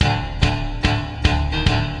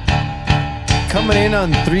coming in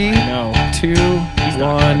on 3, No. 2,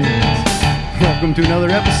 1. Welcome to another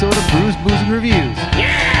episode of Brews, Booze, and Reviews.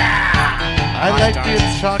 I like being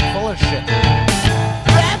chock full of shit.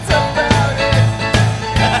 That's about it.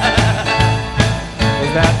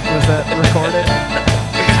 Was that recorded?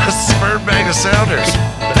 A smurd bag of Sounders.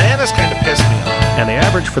 Bananas kind of pissed me off. And the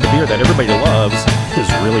average for the beer that everybody loves is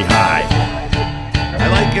really high. I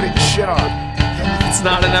like getting shit on. It's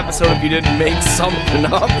not an episode if you didn't make something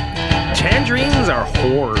up. Tangerines are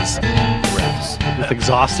whores. With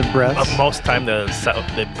exhaustive breaths. Most of the time,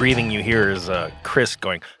 the breathing you hear is Chris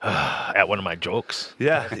going at one of my jokes.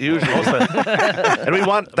 Yeah, usually. And we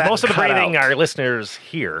want that Most of the cut breathing out. our listeners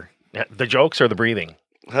hear. The jokes or the breathing?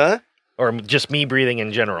 Huh? Or just me breathing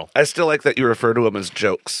in general? I still like that you refer to them as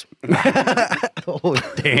jokes. Oh,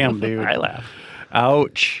 damn, dude. I laugh.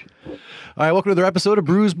 Ouch. All right, welcome to another episode of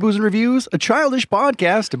Brews, Booze, and Reviews, a childish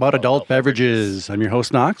podcast about adult beverages. I'm your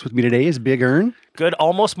host, Knox. With me today is Big Ern Good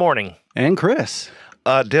almost morning. and Chris,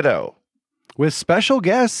 Ditto. with special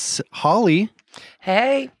guests Holly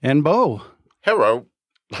Hey. and Bo. Hello.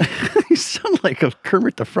 You sound like a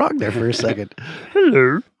Kermit the Frog there for a second.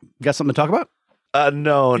 Hello. Got something to talk about?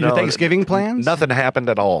 No. Your Thanksgiving plans? Nothing happened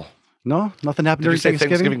at all. No? Nothing happened Did you during say Thanksgiving?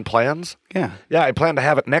 Thanksgiving plans? Yeah. Yeah, I plan to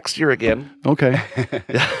have it next year again. Okay.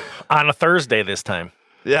 On a Thursday this time.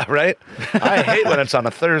 Yeah, right? I hate when it's on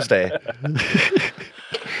a Thursday.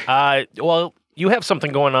 Well, you have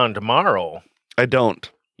something going on tomorrow. I don't.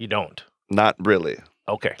 You don't. Not really.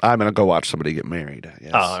 Okay. I'm going to go watch somebody get married.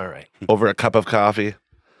 Yes. Oh, all right. Over a cup of coffee.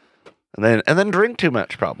 And then drink too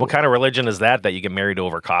much, probably. What kind of religion is that you get married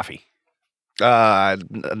over coffee?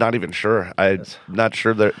 Not even sure. I'm not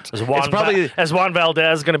sure that Is it's probably is Juan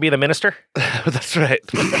Valdez going to be the minister? that's right.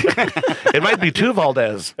 It might be two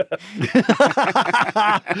Valdez.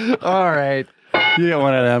 All right. You got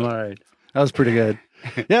one of them. All right. That was pretty good.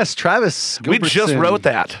 Yes, Travis. We just Gilbertson. wrote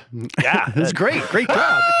that. Yeah. That's great. Great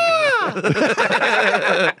job.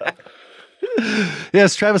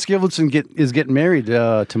 Yes, Travis Gilbertson is getting married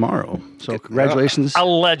tomorrow. So congratulations.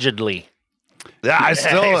 Allegedly. Yeah, I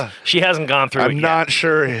still. She hasn't gone through it I'm yet. not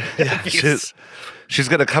sure. Yeah, she's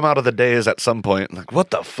gonna come out of the days at some point. Like, what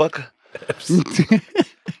the fuck?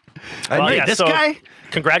 Well, yeah, this so guy?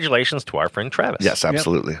 Congratulations to our friend Travis. Yes,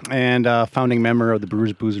 absolutely. And founding member of the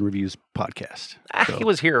Brewers, Booze, and Reviews podcast. He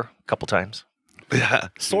was here a couple times. Yeah,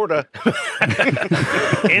 sorta.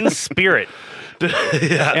 In spirit.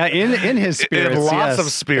 Yeah, in his spirit. In lots of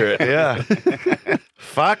spirit. Yeah.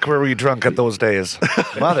 Fuck, were we drunk at those days,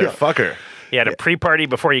 motherfucker? You had a pre-party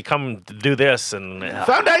before you come to do this. And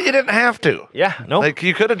Found out you didn't have to. yeah, no. Like,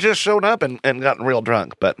 you could have just shown up and gotten real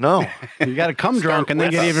drunk, but no. You got to come drunk and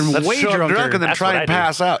then get even Let's way show up drunker. drunk and then That's try what and I do.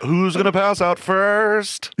 pass out. Who's going to pass out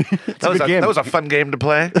first? a good game. That was a fun game to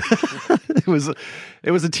play. It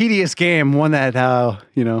was a tedious game, one that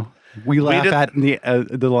we laugh did- at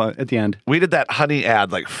at the end. We did that honey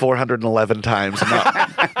ad like 411 times, and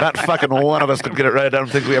not fucking one of us could get it right. I don't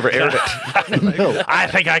think we ever aired it. I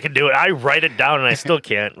think I can do it. I write it down and I still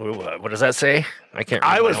can't. What does that say? I can't.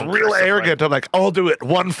 I read my was own real cursive arrogant. I'm like, I'll do it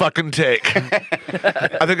one fucking take. I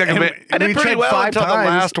think I can make I we did pretty tried well 5 until the times.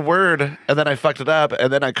 last word, and then I fucked it up,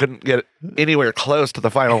 and then I couldn't get anywhere close to the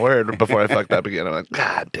final word before I fucked up again. I'm like,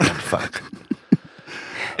 God damn, fuck.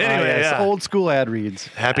 Anyway, Yes, yeah. old school ad reads.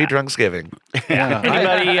 Happy Drunksgiving. Yeah.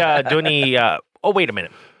 Anybody do any? Oh, wait a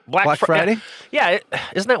minute. Black Friday? Yeah,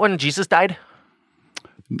 isn't that when Jesus died?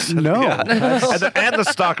 No. and the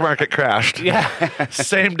stock market crashed. Yeah.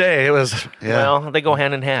 Same day. It was, yeah. Well, they go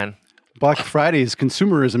hand in hand. Black Friday is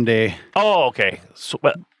Consumerism Day. Oh, okay. So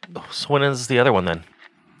when is the other one then?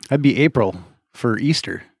 That'd be April for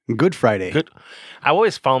Easter. Good Friday. Good. I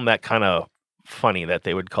always found that kind of funny that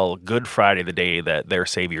they would call Good Friday the day that their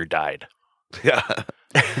savior died. Yeah.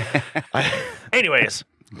 Anyways,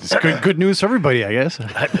 It's good news for everybody, I guess.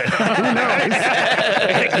 got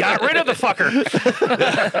rid of the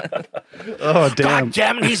fucker. Oh, damn. God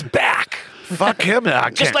damn it, he's back. Fuck him. I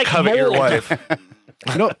can't Just like covet your mold. wife.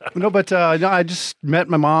 But I just met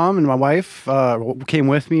my mom and my wife came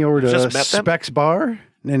with me over to Just met them? Specs Bar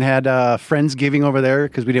and had Friendsgiving over there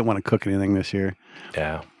because we didn't want to cook anything this year.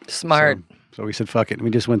 Yeah. Smart. So we said, fuck it. We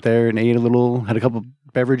just went there and ate a little, had a couple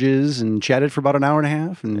beverages and chatted for about an hour and a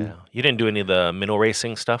half. And Yeah. You didn't do any of the minnow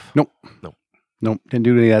racing stuff? Nope, No. didn't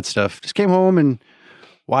do any of that stuff. Just came home and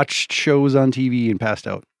watched shows on TV and passed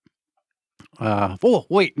out. I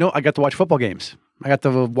got to watch football games. I got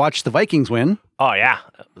to watch the Vikings win. Oh yeah,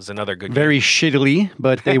 that was another good. Very shittily,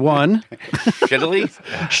 but they won. Shittily?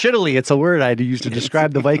 Shittily, it's a word I'd use to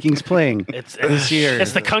describe the Vikings playing It's this year.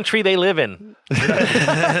 It's the country they live in.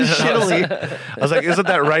 Shittily. I was like, isn't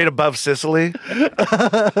that right above Sicily?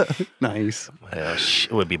 Nice. Well,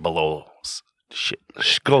 it would be below shit.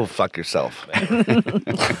 Go fuck yourself.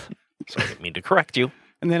 So I didn't mean to correct you.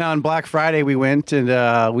 And then on Black Friday, we went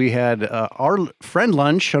and we had our friend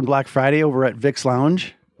lunch on Black Friday over at Vic's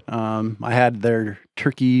Lounge. I had their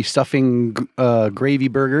turkey stuffing gravy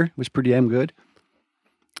burger. It was pretty damn good.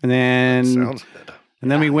 And then Sounds good. and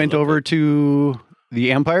then we went over to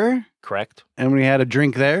the Empire Correct. and we had a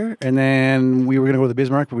drink there. And then we were going to go to the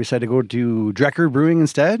Bismarck, but we decided to go to Drecker Brewing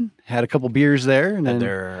instead. Had a couple beers there. And then And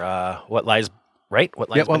they're what lies right? What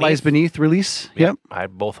lies What Lies Beneath release. Yep. I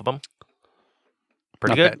had both of them.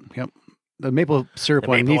 Pretty Not good. bad. Yep. The maple syrup The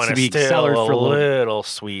one maple needs one to is be still cellared a for a little. little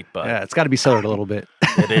sweet, but Yeah, it's got to be cellared a little bit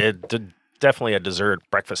definitely a dessert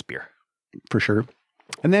breakfast beer. for sure.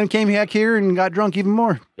 And then came back here and got drunk even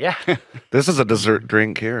more. Yeah, This is a dessert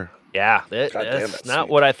drink here. yeah. damn, It's that's not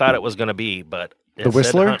sweet. what I thought it was going to be, but it The said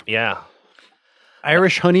Whistler? yeah.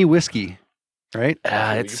 Irish honey whiskey, right?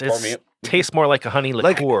 It's you pour me up? tastes more like a honey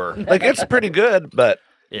liqueur. Like it's pretty good, but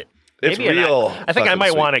it's Maybe real. I think I fucking might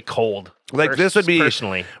sweet. want it cold. Like this would be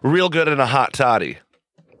personally. real good in a hot toddy.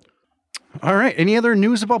 All right. Any other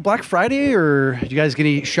news about Black Friday, or did you guys get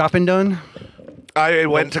any shopping done? I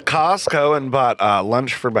went to Costco and bought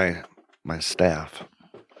lunch for my staff.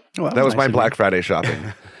 Oh, That was nice my of you. Black Friday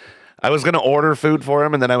shopping. I was gonna order food for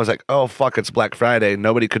him, and then I was like, "Oh fuck, it's Black Friday.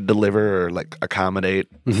 Nobody could deliver or like accommodate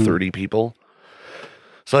 30 people."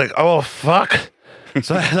 So like, oh fuck.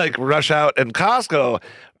 So I like rush out, and Costco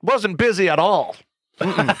wasn't busy at all.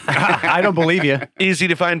 I don't believe you. Easy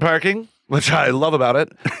to find parking, which I love about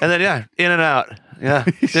it. And then yeah, in and out. Yeah.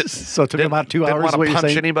 So it took about 2 Didn't hours. want What to you're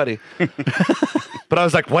punch saying? anybody. But I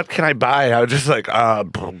was like, what can I buy? I was just like,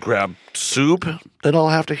 grab soup that I'll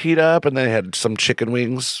have to heat up. And they had some chicken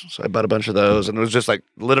wings. So I bought a bunch of those. And it was just like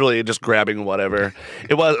literally just grabbing whatever.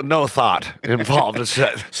 It was no thought involved. It's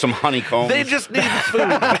just, Some honeycombs. they just need food.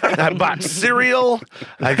 I bought cereal.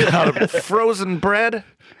 I got frozen bread.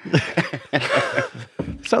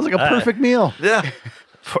 Sounds like a perfect meal. Yeah.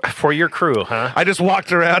 For your crew, huh? I just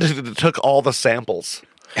walked around and took all the samples.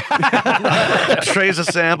 Trays of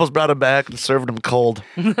samples, brought them back and served them cold.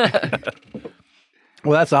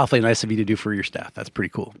 Well, that's awfully nice of you to do for your staff. That's pretty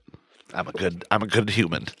cool. I'm a good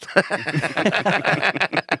human.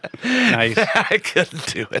 Nice. I couldn't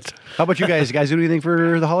do it. How about you guys? You guys do anything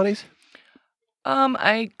for the holidays?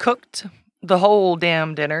 I cooked the whole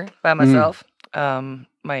damn dinner by myself. We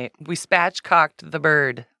spatchcocked the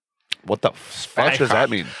bird. What the fuck does that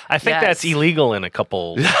mean? I think Yes. that's illegal in a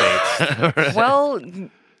couple states. Well,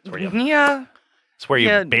 where yeah, It's where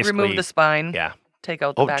you basically remove the spine, yeah. take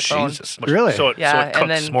out the Oh backbone. Jesus! Really? So it Yeah, cooks and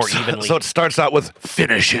then- more evenly. So it starts out with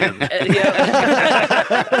finish him.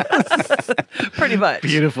 Yeah. Pretty much.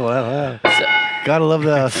 Beautiful. Oh, wow. Gotta love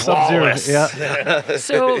the Sub-Zero. Flawless. Yeah.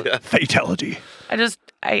 So Fatality. I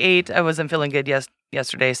ate. I wasn't feeling good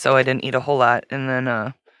yesterday, so I didn't eat a whole lot, and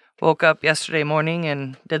then woke up yesterday morning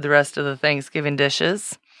and did the rest of the Thanksgiving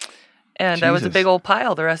dishes. And I was a Jesus. big old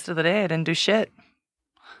pile the rest of the day. I didn't do shit.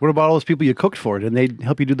 What about all those people you cooked for? Didn't they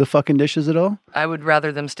help you do the fucking dishes at all? I would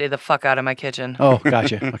rather them stay the fuck out of my kitchen. Oh,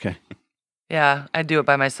 gotcha. Okay. Yeah, I'd do it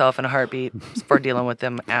by myself in a heartbeat for dealing with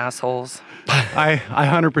them assholes. I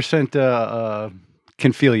 100%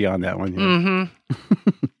 can feel you on that one. Yeah.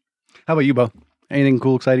 Mm-hmm. How about you, Bo? Anything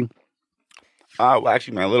cool, exciting? Well,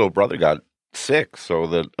 actually, my little brother got sick, so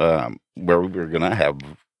that where we were going to have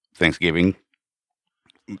Thanksgiving,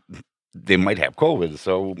 they might have COVID.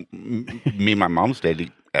 So me and my mom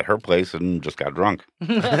stayed at her place and just got drunk.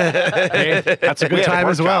 Hey, that's a We good had time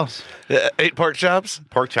pork as well. chops. 8 pork chops.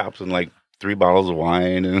 Pork chops and like 3 bottles of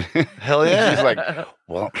wine. And Hell yeah! she's like,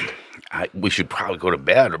 well, we should probably go to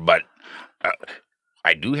bed, but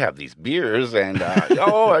I do have these beers. And,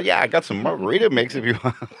 oh, yeah, I got some margarita mix if you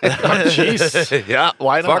want. Jeez. Yeah.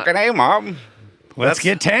 Why not? Fucking hey, Mom. Let's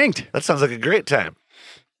get tanked. That sounds like a great time.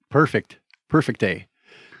 Perfect. Perfect day.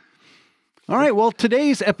 All right. Well,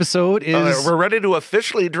 today's episode is. We're ready to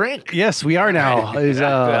officially drink. Yes, we are now. Is,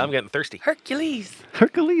 I'm getting thirsty. Hercules.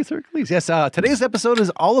 Hercules. Yes. Today's episode is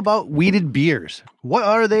all about wheated beers. What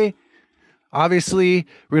are they? Obviously,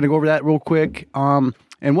 we're going to go over that real quick.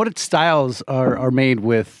 And what its styles are made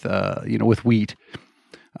with, with wheat.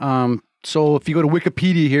 So if you go to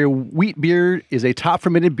Wikipedia here, wheat beer is a top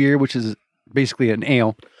fermented beer, which is basically an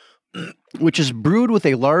ale, which is brewed with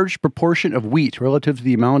a large proportion of wheat relative to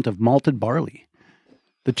the amount of malted barley.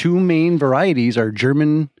 The two main varieties are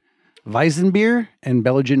German Weizenbier, and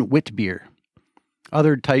Belgian wit beer.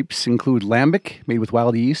 Other types include Lambic, made with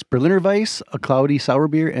wild yeast, Berliner Weiss, a cloudy sour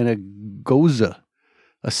beer, and a Gose,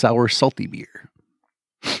 a sour salty beer.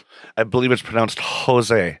 I believe it's pronounced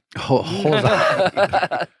Jose. Hold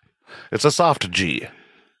on. It's a soft G.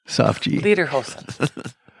 Soft G.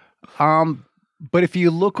 Lederhosen. But if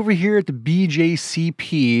you look over here at the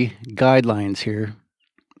BJCP guidelines here,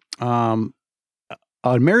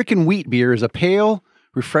 American wheat beer is a pale,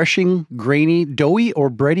 refreshing, grainy, doughy, or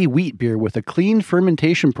bready wheat beer with a clean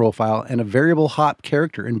fermentation profile and a variable hop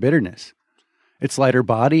character and bitterness. Its lighter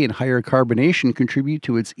body and higher carbonation contribute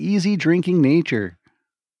to its easy drinking nature.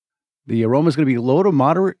 The aroma is going to be low to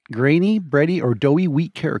moderate, grainy, bready, or doughy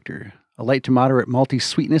wheat character. A light to moderate malty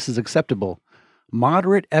sweetness is acceptable.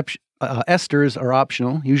 Moderate esters are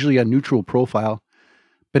optional, usually a neutral profile.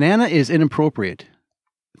 Banana is inappropriate.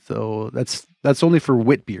 So that's only for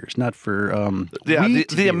wit beers, not for wheat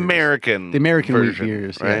the beers. American The American version, wheat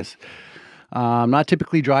beers, right? yes. Not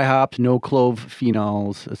typically dry hopped, no clove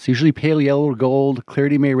phenols. It's usually pale yellow or gold.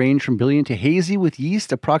 Clarity may range from brilliant to hazy with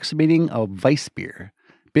yeast approximating a Weiss beer.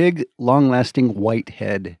 Big, long-lasting white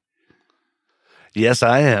head. Yes,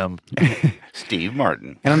 I am. Steve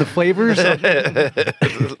Martin. And on the flavors, of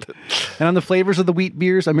the wheat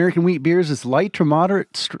beers, American wheat beers is light to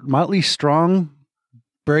moderate, mildly strong,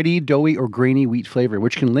 bready, doughy, or grainy wheat flavor,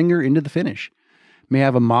 which can linger into the finish. May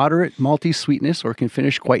have a moderate malty sweetness or can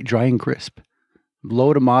finish quite dry and crisp.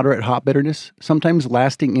 Low to moderate hop bitterness, sometimes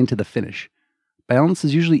lasting into the finish. Balance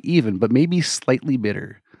is usually even, but may be slightly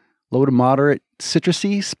bitter. Low to moderate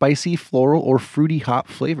citrusy, spicy, floral, or fruity hop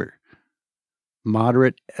flavor.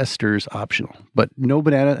 Moderate esters optional, but no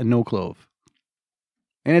banana and no clove.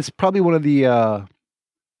 And it's probably one of the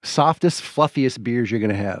softest, fluffiest beers you're going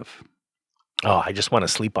to have. Oh, I just want to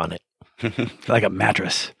sleep on it. Like a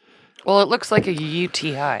mattress. Well, it looks like a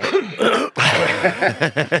UTI.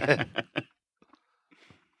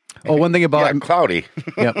 Oh, one thing about... Yeah, cloudy.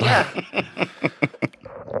 Yep. Yeah.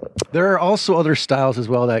 There are also other styles as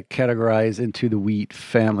well that categorize into the wheat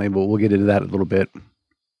family, but we'll get into that a little bit.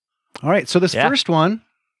 All right, so this first one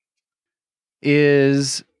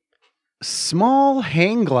is Small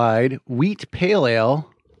Hang Glide Wheat Pale Ale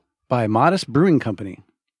by Modest Brewing Company.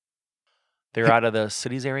 They're out of the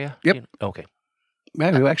cities area? Yep. Okay.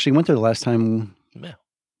 Yeah, we actually went there the last time Yeah.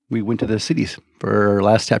 we went to the cities for our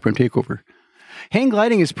last taproom takeover. Hang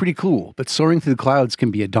gliding is pretty cool, but soaring through the clouds can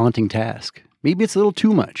be a daunting task. Maybe it's a little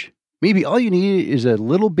too much. Maybe all you need is a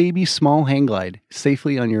little baby small hang glide,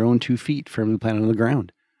 safely on your own 2 feet, firmly planted on the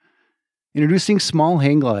ground. Introducing Small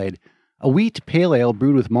Hang Glide, a wheat pale ale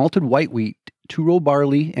brewed with malted white wheat, 2-row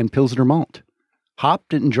barley, and Pilsner malt.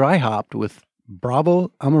 Hopped and dry hopped with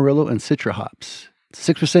Bravo, Amarillo, and Citra hops.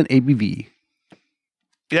 6% ABV.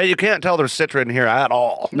 Yeah, you can't tell there's Citra in here at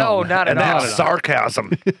all. No, not at And all. that's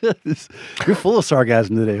sarcasm. You're full of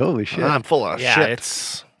sarcasm today. Holy shit. I'm full of Yeah, shit.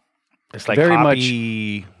 it's like Very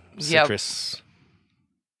hoppy, Yep. citrus.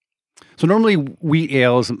 So normally wheat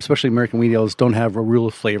ales, especially American wheat ales, don't have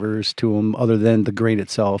real flavors to them other than the grain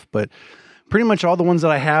itself. But pretty much all the ones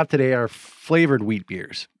that I have today are flavored wheat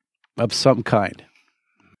beers of some kind.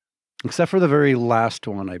 Except for the very last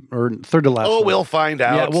one, or third to last one. We'll find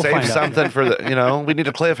out. Yeah, we'll Save find out. something for the, we need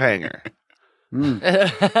a cliffhanger.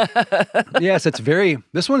 Yes,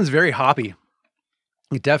 this one is very hoppy.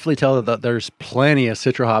 You definitely tell that there's plenty of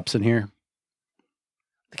Citra hops in here.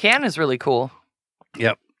 The can is really cool.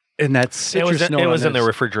 Yep. And that It citrus was, note it was on in the this.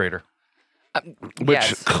 refrigerator. Which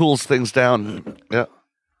Yes. cools things down. Yeah,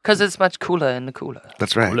 Because it's much cooler in the cooler.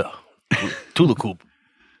 that's right. Tula Coupe.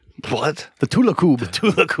 What? The Tula Cube.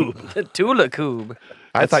 Tula Coupe. The Tula Cube.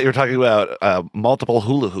 I thought you were talking about multiple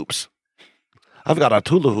hula hoops. I've got a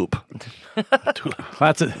Tula hoop.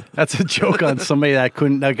 That's a joke on somebody that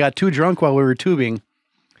got too drunk while we were tubing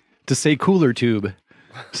to say cooler tube.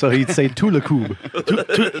 So he'd say Tula Cube.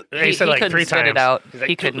 He said like couldn't 3 spit times. it out. He's like,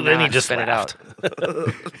 He could then he not just spit it laughed.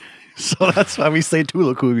 out. So that's why we say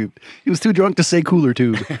Tula Cube. He was too drunk to say cooler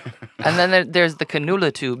tube. And then there's the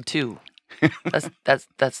canola tube too.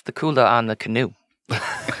 That's the cooler on the canoe.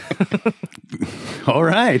 All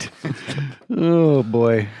right. Oh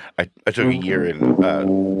boy. I took a year in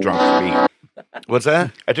drunk speak. What's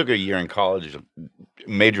that? I took a year in college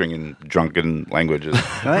majoring in drunken languages.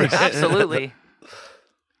 Nice. Absolutely.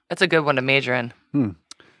 That's a good one to major in.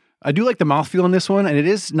 I do like the mouthfeel on this one, and it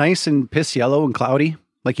is nice and piss yellow and cloudy,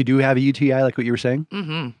 like you do have a UTI, like what you were saying.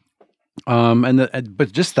 Mm-hmm.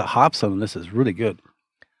 But just the hops on this is really good,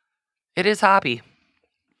 It is hoppy.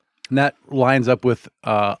 and that lines up with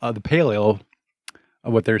the pale ale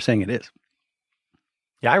of what they're saying it is.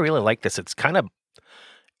 Yeah, I really like this. It's kind of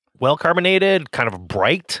well carbonated, kind of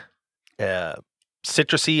bright.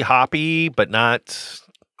 citrusy, hoppy, but not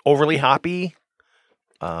overly hoppy.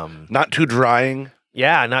 Not too drying.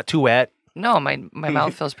 Yeah, not too wet. No, my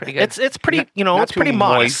mouth feels pretty good. It's pretty, it's too pretty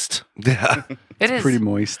modest. Yeah. It is Pretty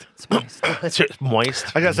moist. It's moist. It's just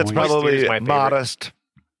moist. I guess it's Moist probably is my favorite. modest.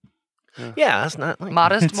 Yeah, that's not like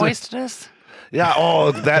Modest moistness. Yeah.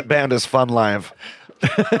 Oh, that band is fun live.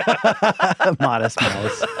 Modest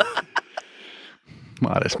mouse.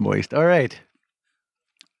 Modest moist. All right.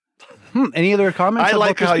 Any other comments? I about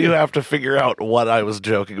like this how you beer? have to figure out what I was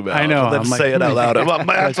joking about. I know, And then I'm like, say it out loud.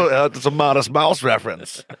 It's a Modest Mouse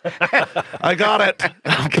reference. I got it.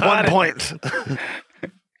 1 point.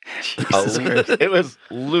 It was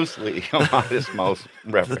loosely a Modest Mouse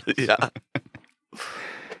reference. Yeah.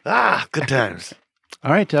 Ah, good times.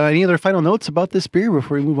 All right. Any other final notes about this beer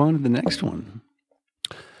before we move on to the next one?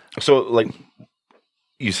 So, like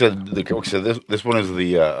you said, this one is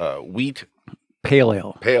the wheat Pale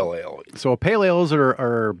ale. pale ale. So pale ales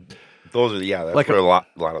are Those are that's Like where a lot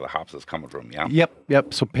of the hops is coming from. Yeah.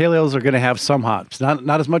 Yep. So pale ales are going to have some hops,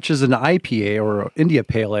 not as much as an IPA or India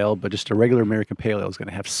Pale Ale, but just a regular American Pale Ale is going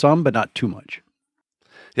to have some, but not too much.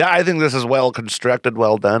 Yeah, I think this is well constructed,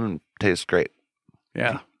 well done, and tastes great.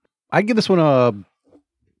 Yeah, I give this one a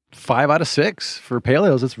 5 out of 6 for pale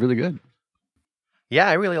ales. It's really good. Yeah,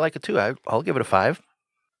 I really like it too. I'll give it a 5.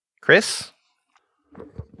 Chris?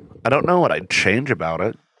 I don't know what I'd change about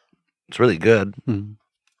it. It's really good. Mhm.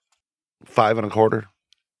 5 1/4.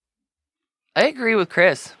 I agree with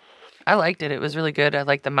Chris. I liked it. It was really good. I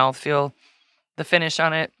like the mouthfeel, the finish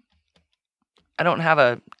on it. I don't have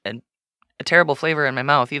a terrible flavor in my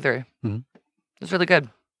mouth either. Mhm. It's really good.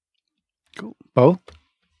 Cool. Bo?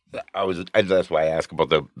 That's why I asked about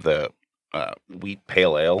the wheat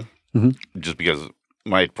pale ale, Mhm. just because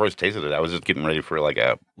when I first tasted it, I was just getting ready for like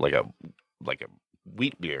a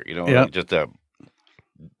wheat beer, Yeah. like just a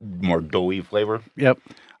more doughy flavor. Yep.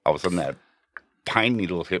 All of a sudden, that pine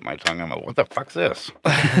needles hit my tongue. I'm like, what the fuck's this?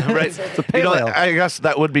 Right. It's a pale ale. I guess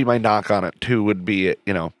that would be my knock on it too. Would be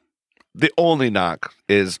the only knock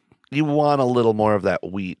is you want a little more of that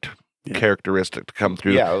wheat characteristic to come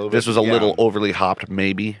through. Yeah, a little this bit, was a yeah. little overly hopped,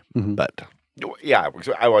 maybe, Mhm. but Yeah,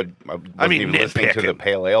 so I wasn't mean, even listening to the nitpicking.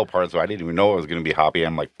 pale ale part, so I didn't even know it was going to be hoppy.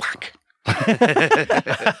 I'm like, fuck.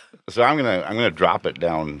 So I'm gonna drop it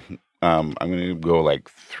down. I'm gonna go like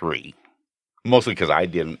 3, mostly because I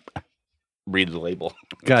didn't read the label.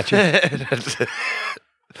 Gotcha.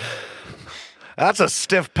 that's a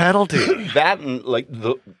stiff penalty. That and like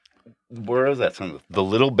where is that something? The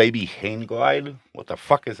little baby hang glide? What the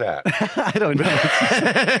fuck is that? I don't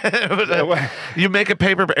know. You make a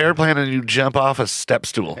paper airplane and you jump off a step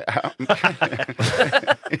stool.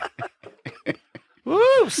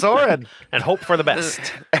 Woo, soaring. And hope for the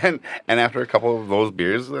best. and after a couple of those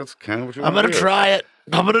beers, that's kind of what you I'm want going to do. try it.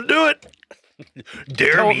 I'm going to do it.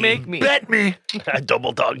 Dare Don't me. make me. Bet me. I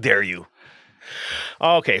double dog dare you.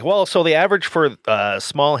 Okay, well, so the average for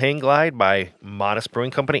Small Hang Glide by Modest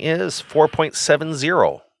Brewing Company is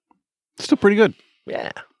 4.70. Still pretty good.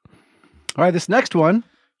 Yeah. All right, this next one,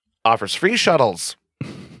 Offers free shuttles.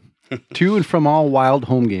 to and from all wild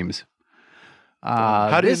home games.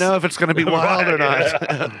 How do you know if it's going to be wild or not?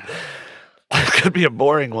 It could be a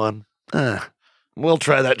boring one. We'll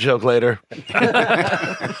try that joke later.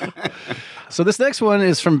 So this next one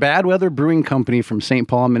is from Bad Weather Brewing Company from St.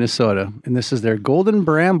 Paul, Minnesota, and this is their Golden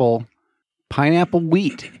Bramble Pineapple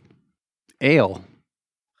Wheat Ale.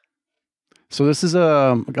 So this is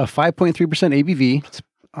a 5.3% ABV. It's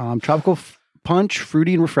tropical punch,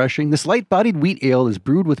 fruity and refreshing. This light-bodied wheat ale is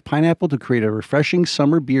brewed with pineapple to create a refreshing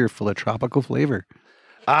summer beer full of tropical flavor.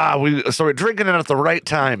 So we're drinking it at the right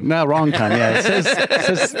time. No, wrong time. Yeah, it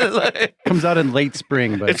says comes out in late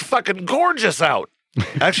spring, but It's fucking gorgeous out.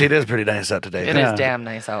 Actually, it is pretty nice out today. It Yeah. is damn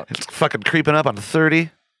nice out. It's fucking creeping up on 30.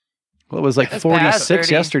 well, it was like It's past 46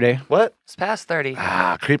 30. yesterday. What? It's past 30.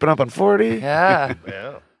 Creeping up on 40. Yeah.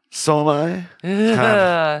 Yeah. So am I.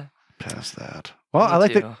 Yeah. Past that. Well, Me I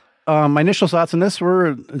like too. the my initial thoughts on this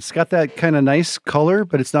were it's got that kind of nice color,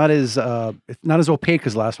 but it's not as opaque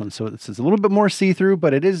as the last one. So it's a little bit more see through,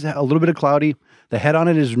 but it is a little bit of cloudy. The head on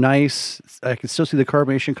it is nice. I can still see the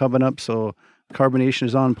carbonation coming up, so carbonation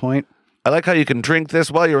is on point. I like how you can drink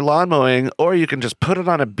this while you're lawn mowing, or you can just put it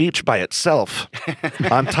on a beach by itself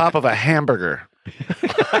on top of a hamburger.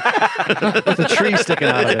 With a tree sticking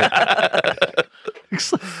out of it.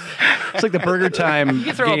 It's like the Burger Time You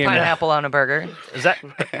can throw game. a pineapple on a burger. Is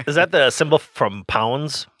that the symbol from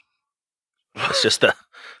pounds? It's just the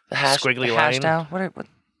The hash, Squiggly the hash line. down. What?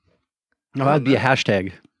 No, that'd be a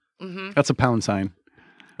hashtag. Mm-hmm. That's a pound sign.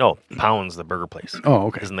 no pounds. The burger place. Oh,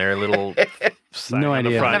 okay. Isn't there a little sign No on the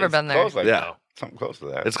idea. front? I've never been there. Close like Yeah. that. Something close to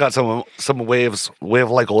that. It's got some wave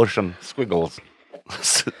like ocean. Squiggles.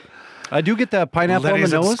 I do get that pineapple on the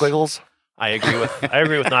Lenny's and nose. squiggles. I agree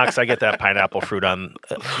with Knox. I get that pineapple fruit on,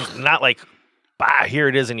 not like, here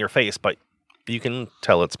it is in your face, but you can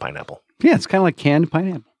tell it's pineapple. Yeah, it's kind of like canned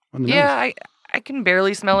pineapple on the nose. Yeah, I can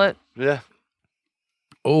barely smell it. Yeah.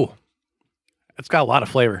 Oh, it's got a lot of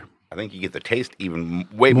flavor. I think you get the taste even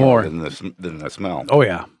way More. more than the smell. Oh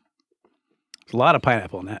yeah, there's a lot of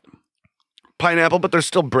pineapple in that. Pineapple, but there's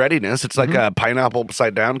still breadiness. It's like a pineapple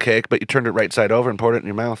upside down cake, but you turned it right side over and poured it in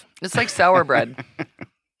your mouth. It's like sour bread.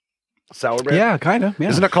 Sour bread? Yeah, kind of. Yeah.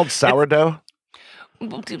 Isn't it called sourdough?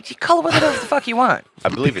 Well, dude, you call it whatever the fuck you want. I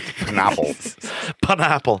believe it's pineapple.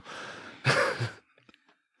 Pineapple.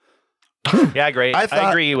 Yeah, great. I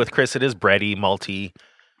thought- agree with Chris. It is bready, malty.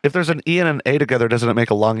 If there's an E and an A together, doesn't it make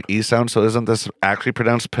a long E sound? So isn't this actually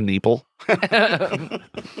pronounced pineapple?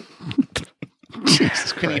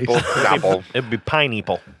 Jesus Christ. Pineapple. It'd be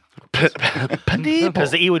pineapple. Pineapple. Because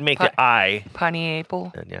the E would make the I.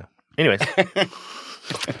 Pineapple. And yeah. Anyways,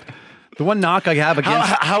 The one knock I have against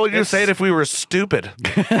How would you say it if we were stupid?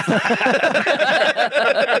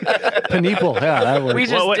 pineapple, yeah, that works. We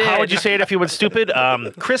just did. how would you say it if you were stupid?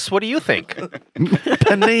 Chris, what do you think?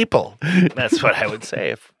 Pineapple. That's what I would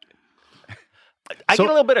say. If I So- get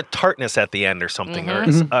a little bit of tartness at the end or something, or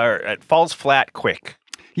it falls flat quick.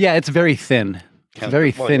 Yeah, it's very thin. It's a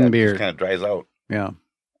very thin beer. Kind of dries out. Yeah.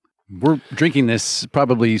 We're drinking this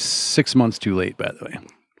probably 6 months too late, by the way.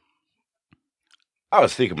 I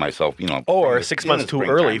was thinking to myself, Or in 6 the months too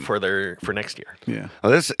early springtime. for next year. Yeah.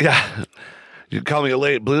 Well, you call me a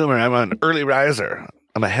late bloomer. I'm an early riser.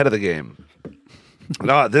 I'm ahead of the game.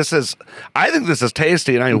 No, I think this is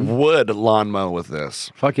tasty, and I would lawn mow with this.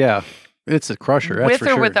 Fuck yeah. It's a crusher. That's With for or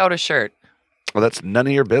sure. without a shirt. Well, that's none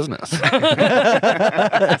of your business. Without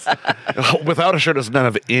a shirt, it's none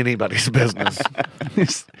of anybody's business.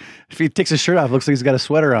 If he takes his shirt off, it looks like he's got a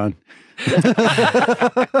sweater on.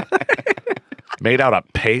 Made out of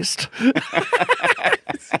paste.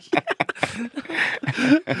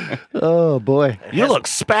 Oh, boy. You look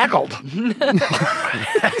spackled. Hasn't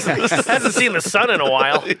seen the sun in a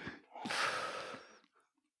while.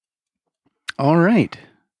 All right.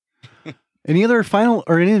 Any other final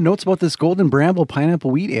or any notes about this Golden Bramble Pineapple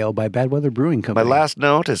Wheat Ale by Bad Weather Brewing My Company? last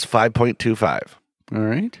note is 5.25. All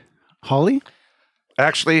right. Holly?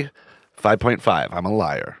 Actually, 5.5. I'm a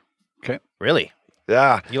liar. Okay. Really?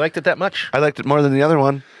 Yeah, You liked it that much? I liked it more than the other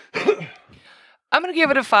one. I'm going to give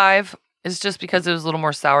it a 5. It's just because it was a little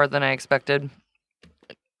more sour than I expected.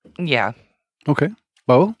 Yeah. Okay.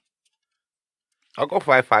 Bo? I'll go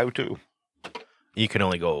 5.5 too. You can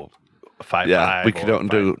only go 5. Yeah, we don't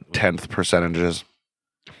do 10th percentages.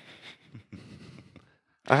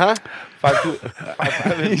 Uh-huh.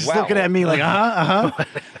 5.2. He's looking at me like,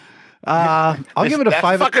 I'll give it a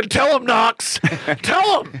 5. Fucking tell him, Knox.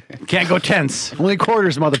 Tell him. Can't go tenths. Only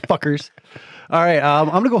quarters, motherfuckers. All right. I'm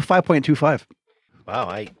going to go 5.25. Wow,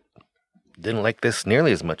 I didn't like this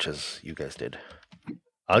nearly as much as you guys did.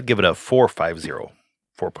 I'll give it a 4.50.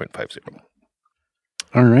 4.50.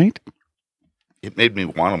 All right. It made me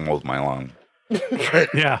want to mow my lawn.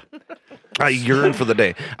 Yeah. I yearn for the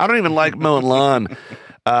day. I don't even like mowing lawn,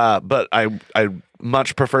 but I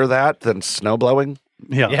much prefer that than snow blowing.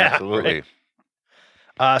 Yeah. Yeah. Absolutely.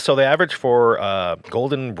 So the average for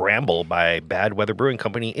Golden Bramble by Bad Weather Brewing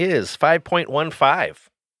Company is 5.15.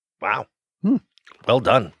 Wow. Well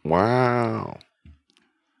done. Wow.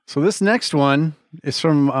 So this next one is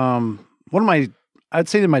from one of my, I'd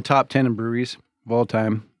say, my top 10 in breweries of all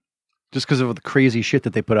time, just because of the crazy shit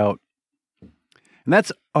that they put out. And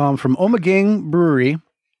that's from Omegang Brewery.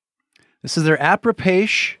 This is their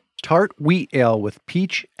Apripèche Tart Wheat Ale with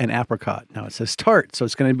peach and apricot. Now it says tart, so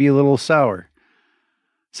it's going to be a little sour.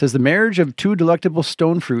 It says the marriage of two delectable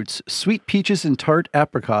stone fruits, sweet peaches and tart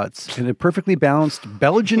apricots, in a perfectly balanced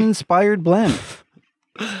Belgian-inspired blend.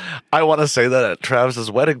 I want to say that at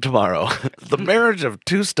Travis's wedding tomorrow. The marriage of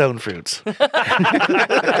two stone fruits.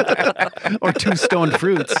 Or two stoned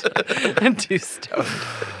fruits. Too stoned.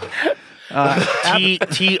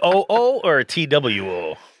 T-O-O or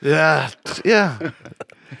T-W-O? Yeah. Yeah.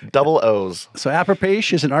 Double O's. So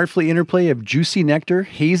Apripèche is an artfully interplay of juicy nectar,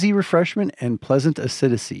 hazy refreshment, and pleasant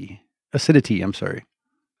acidity.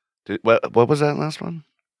 What was that last one?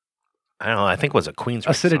 I don't know. I think it was a Queen's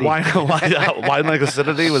Acidity. Wine Like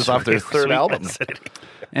Acidity was off their third Sweet album. acidity.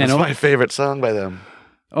 And It's my favorite song by them.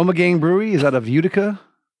 Omegang Brewery is out of Utica,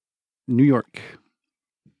 New York.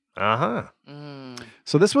 Uh-huh.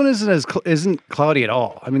 So this one isn't cloudy at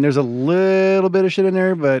all. I mean, there's a little bit of shit in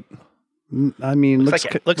there, but I mean, Looks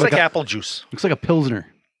like a, apple juice. looks like a pilsner.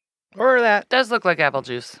 Or that. Does look like apple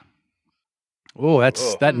juice. Oh,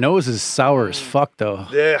 that nose is sour as fuck, though.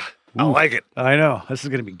 Yeah, I like it. I know. This is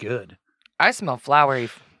gonna be good. I smell flowery,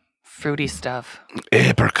 fruity stuff.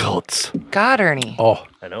 Apricots. God, Ernie. Oh,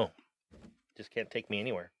 I know. Just can't take me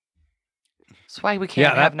anywhere. That's why we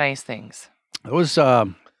can't Yeah, have nice things. those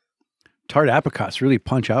tart apricots really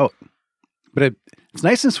punch out. But it's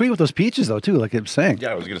nice and sweet with those peaches, though, too. Like I'm saying.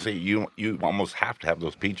 Yeah, I was gonna say you almost have to have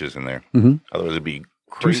those peaches in there. Mhm. Otherwise, it'd be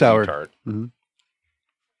crazy sour. tart.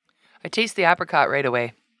 I taste the apricot right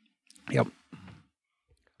away. Yep.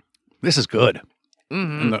 This is good,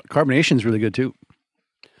 Mm-hmm. and the carbonation is really good too.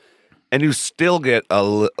 And you still get a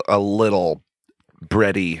little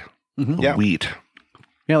bready Yeah. wheat.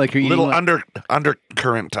 Yeah, like you're eating, Little like,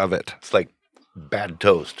 undercurrent of it. It's like bad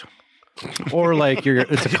toast. or like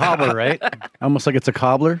it's a cobbler, right? Almost like it's a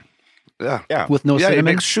cobbler Yeah. Yeah, with no Yeah, he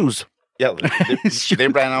cinnamon. makes shoes. yeah. They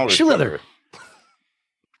ran out of Shoe leather. sugar.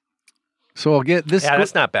 So I'll get this. Yeah,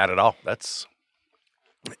 that's not bad at all. That's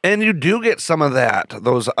And you do get some of that,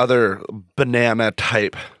 those other banana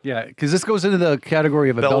type. Yeah, because this goes into the category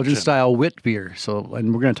of a Belgian Belgian. style wit beer. So,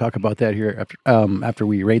 and we're going to talk about that here after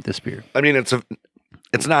we rate this beer. I mean,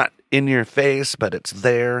 it's not in your face, but it's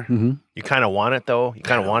there. Mm-hmm. you kind of want it though. You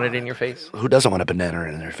kind of want it in your face. Who doesn't want a banana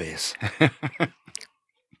in their face?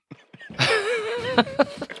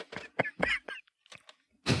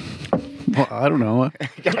 Well, I don't know. Not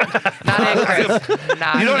it, Chris.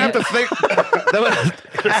 Not You don't have it. to think.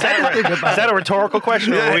 Is that a rhetorical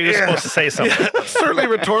question, or were we just Yeah. supposed to say something? Certainly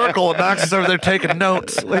rhetorical. Knox is over there taking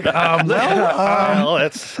notes. Well,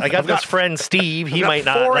 it's. I got this friend Steve. He got might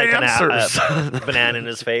not 4 like answers. a banana in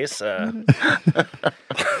his face. Not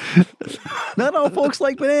all folks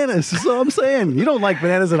like bananas. That's all I'm saying. You don't like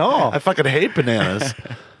bananas at all. I fucking hate bananas.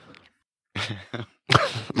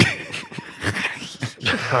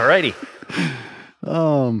 Alrighty.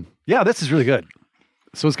 Yeah, this is really good.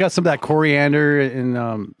 So it's got some of that coriander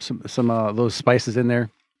and some those spices in there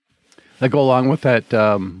that go along with that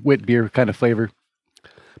wit beer kind of flavor.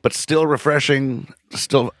 But still refreshing,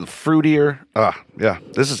 still fruitier. Yeah.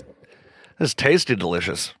 This is tasty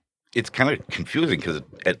delicious. It's kind of confusing because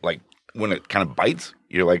it like when it kind of bites,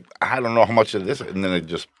 you're like, I don't know how much of this, and then it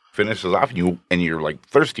just finishes off, and you're like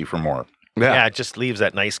thirsty for more. Yeah, it just leaves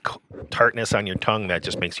that nice tartness on your tongue that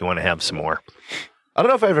just makes you want to have some more. I don't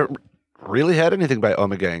know if I've ever really had anything by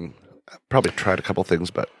Omegang. I've probably tried a couple things,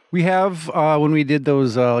 but We have when we did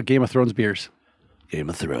those Game of Thrones beers. Game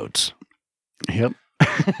of Thrones. Yep.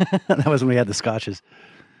 That was when we had the scotches.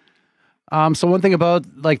 So one thing about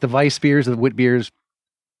like the Weiss beers, the wit beers,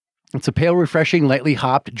 it's a pale, refreshing, lightly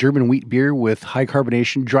hopped German wheat beer with high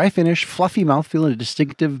carbonation, dry finish, fluffy mouthfeel, and a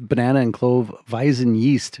distinctive banana and clove Weizen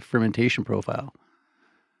yeast fermentation profile.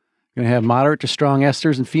 You're going to have moderate to strong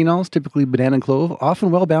esters and phenols, typically banana and clove,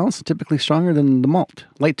 often well balanced and typically stronger than the malt.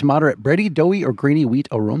 Light to moderate bready, doughy, or grainy wheat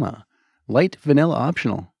aroma. Light vanilla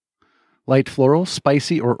optional. Light floral,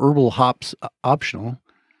 spicy, or herbal hops optional.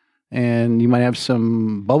 And you might have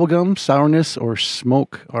some bubblegum, sourness, or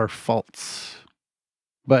smoke are faults.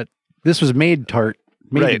 But this was made tart,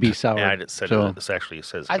 made to Right. be sour. Yeah, it said So- this actually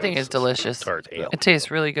says. I think it's delicious. Tart ale. It tastes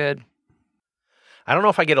really good. I don't know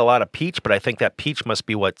if I get a lot of peach, but I think that peach must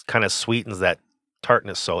be what kind of sweetens that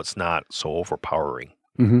tartness, so it's not so overpowering.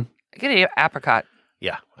 Mhm. I get an apricot.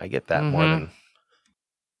 Yeah, I get that more Mhm.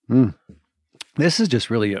 than. This is just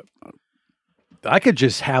really I could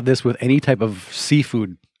just have this with any type of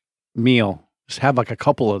seafood meal. Just have like a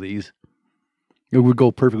couple of these. It would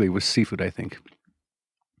go perfectly with seafood, I think.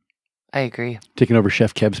 I agree. Taking over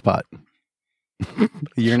Chef Kev's spot. A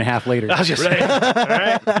year and a half later. I was just saying. All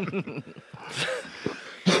right.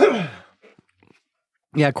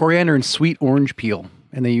 Yeah, coriander and sweet orange peel.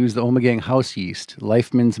 And they use the Omegang house yeast,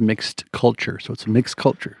 Leifman's mixed culture. So it's a mixed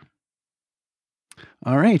culture.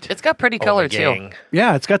 All right. It's got pretty color too. Gang.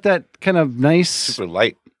 Yeah, it's got that kind of nice. Super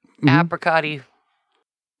light. Mhm. Apricot-y.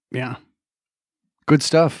 Yeah. Good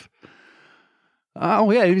stuff.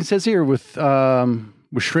 Oh, yeah. It even says here with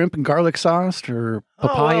shrimp and garlic sauce or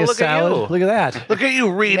papaya look at salad. you. Look at that. Look at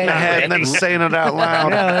you reading ahead and then saying it out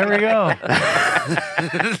loud. Yeah, there we go.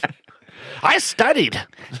 I studied.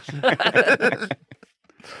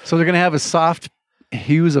 So they're going to have a soft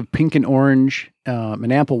hues of pink and orange.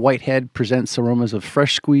 An ample white head presents aromas of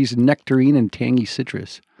fresh squeezed nectarine and tangy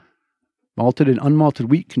citrus. Malted and unmalted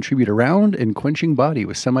wheat contribute a round and quenching body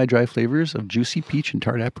with semi-dry flavors of juicy peach and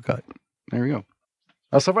tart apricot. There we go.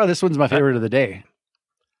 So far, this one's my favorite of the day.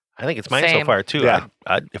 I think it's mine so Same. far too. Yeah.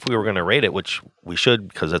 If we were going to rate it, which we should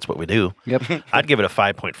because that's what we do, Yep. I'd give it a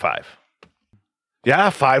 5.5. Yeah,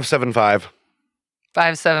 5.75.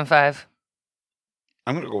 5.75.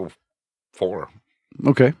 I'm gonna go 4.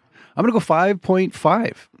 Okay. I'm going to go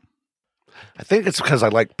 5.5. I think it's because I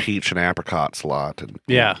like peach and apricots a lot. And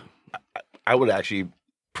Yeah. I would actually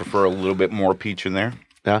prefer a little bit more peach in there.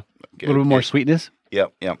 Yeah. A little bit more sweetness.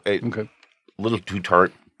 Yep. Okay. A little too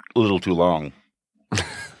tart, a little too long.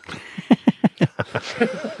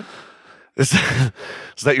 Is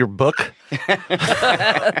that your book?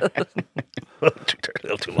 A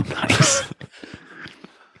little too long. Nice.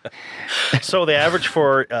 So the average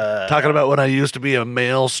for Talking about when I used to be a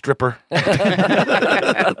male stripper. At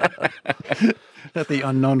the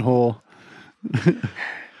unknown hole.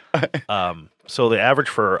 so the average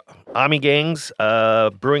for Ami gangs,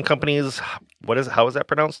 brewing companies, how is that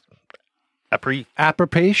pronounced?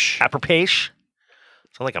 Appropriation. Appropriation.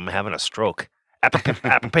 Sound like I'm having a stroke.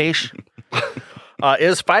 Appropriation.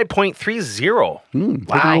 Is 5.30. Taking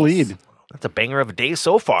the lead. That's a banger of a day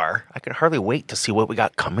so far. I can hardly wait to see what we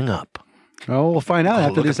got coming up. Oh, we'll find out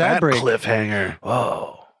after Look this at ad that break. cliffhanger.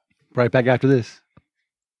 Whoa. Right back after this.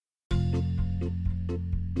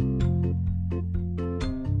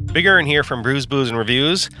 Big Earn here from Brews, Booze, and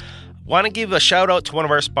Reviews. Want to give a shout out to one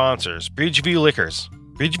of our sponsors, Bridgeview Liquors.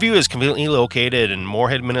 Bridgeview is conveniently located in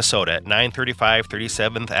Moorhead, Minnesota at 935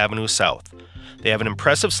 37th Avenue South. They have an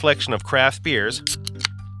impressive selection of craft beers,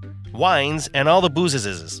 wines, and all the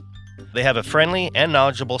boozes. They have a friendly and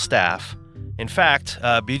knowledgeable staff. In fact,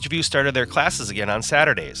 Bridgeview started their classes again on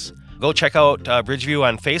Saturdays. Go check out Bridgeview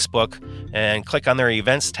on Facebook and click on their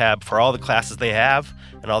events tab for all the classes they have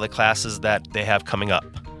and all the classes that they have coming up.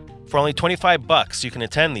 For only $25, you can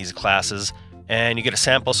attend these classes and you get to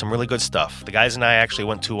sample some really good stuff. The guys and I actually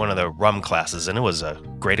went to one of the rum classes and it was a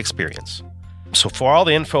great experience. So for all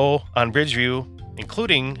the info on Bridgeview,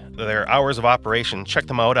 including their hours of operation, check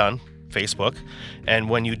them out on Facebook. And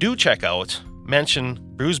when you do check out, mention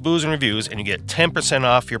Brews, Booze, and Reviews and you get 10%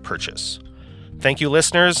 off your purchase. Thank you,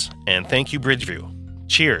 listeners, and thank you, Bridgeview.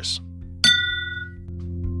 Cheers.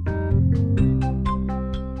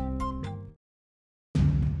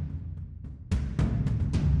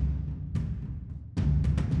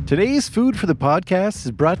 Today's food for the podcast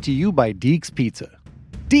is brought to you by Deeks Pizza.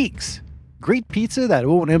 Deeks, great pizza that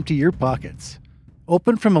won't empty your pockets.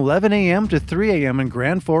 Open from 11 a.m. to 3 a.m. in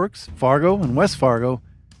Grand Forks, Fargo, and West Fargo,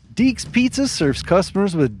 Deeks Pizza serves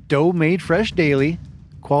customers with dough made fresh daily,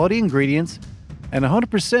 quality ingredients, and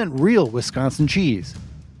 100% real Wisconsin cheese.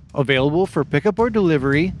 Available for pickup or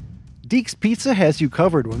delivery, Deeks Pizza has you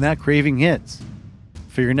covered when that craving hits.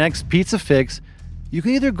 For your next pizza fix, you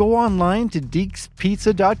can either go online to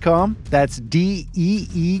deekspizza.com, that's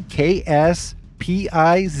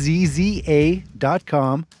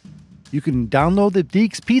Deekspizza.com. You can download the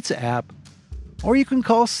Deeks Pizza app, or you can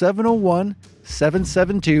call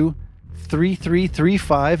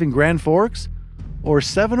 701-772-3335 in Grand Forks, or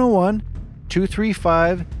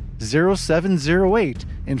 701-235-0708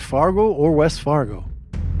 in Fargo or West Fargo.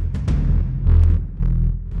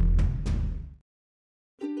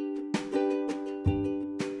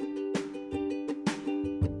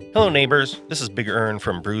 Hello, neighbors. This is Big Earn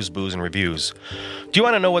from Brews, Booze, and Reviews. Do you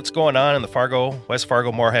want to know what's going on in the Fargo, West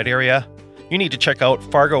Fargo, Moorhead area? You need to check out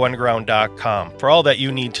fargounderground.com for all that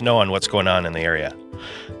you need to know on what's going on in the area.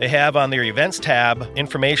 They have on their events tab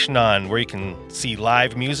information on where you can see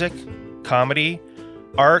live music, comedy,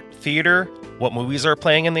 art, theater, what movies are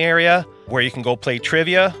playing in the area, where you can go play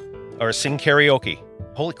trivia or sing karaoke.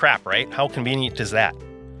 Holy crap, right? How convenient is that?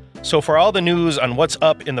 So for all the news on what's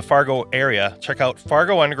up in the Fargo area, check out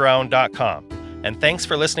fargounderground.com. And thanks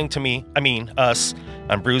for listening to us,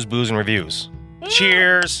 on Brews, Booze, and Reviews.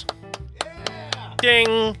 Cheers!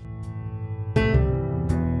 Ding!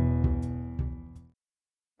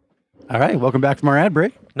 All right, welcome back from our ad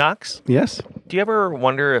break. Knox, Yes. do you ever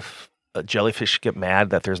wonder if jellyfish get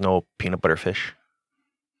mad that there's no peanut butter fish?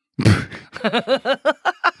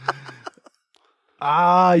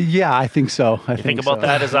 Yeah, I think so. I You think about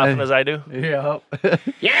that as often as I do? Yeah. Okay.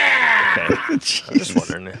 I'm just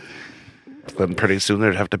wondering. Then pretty soon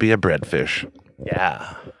there'd have to be a breadfish.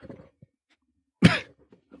 Yeah.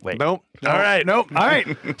 Wait. Nope. All right. Nope. All right.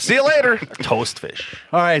 See you later. Toast fish.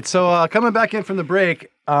 All right. So coming back in from the break,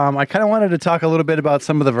 I kind of wanted to talk a little bit about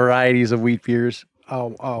some of the varieties of wheat beers.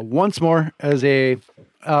 Once more, as a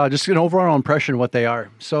just an overall impression of what they are.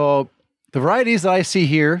 So the varieties that I see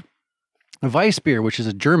here, a Weiss beer, which is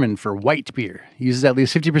a German for white beer, uses at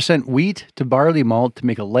least 50% wheat to barley malt to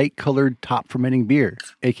make a light-colored top fermenting beer,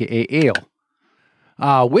 aka ale.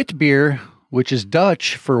 Wit beer, which is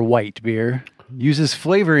Dutch for white beer, uses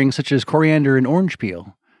flavoring such as coriander and orange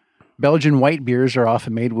peel. Belgian white beers are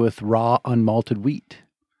often made with raw, unmalted wheat.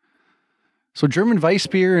 So German Weiss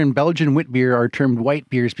beer and Belgian wit beer are termed white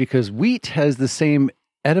beers because wheat has the same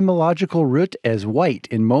etymological root as white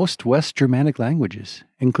in most West Germanic languages,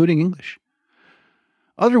 including English.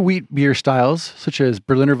 Other wheat beer styles, such as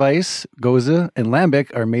Berliner Weiss, Gose, and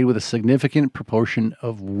Lambic, are made with a significant proportion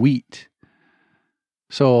of wheat.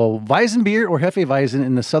 So, Weizenbier or Hefeweizen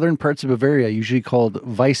in the southern parts of Bavaria, usually called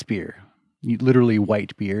Weissbier, literally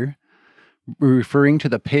white beer, referring to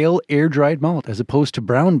the pale air-dried malt, as opposed to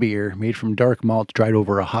brown beer made from dark malt dried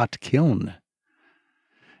over a hot kiln.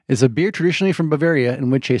 It's a beer traditionally from Bavaria in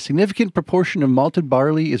which a significant proportion of malted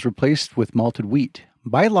barley is replaced with malted wheat.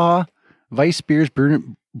 By law, Weiss beers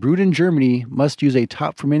brewed in Germany must use a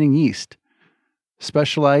top fermenting yeast.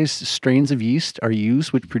 Specialized strains of yeast are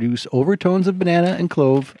used which produce overtones of banana and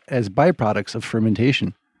clove as byproducts of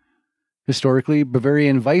fermentation. Historically,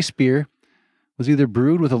 Bavarian Weiss beer was either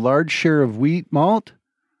brewed with a large share of wheat malt,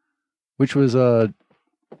 which was a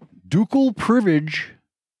ducal privilege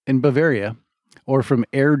in Bavaria, or from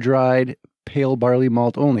air-dried pale barley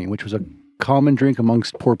malt only, which was a common drink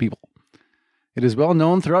amongst poor people. It is well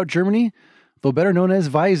known throughout Germany, though better known as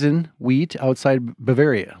Weizen wheat outside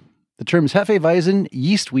Bavaria. The terms Hefeweizen,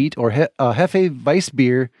 yeast wheat, or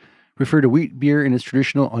Hefeweißbier refer to wheat beer in its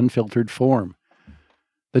traditional unfiltered form.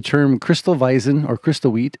 The term Kristallweizen, or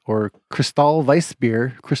crystal wheat, or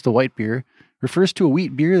Kristallweißbier, crystal white beer, refers to a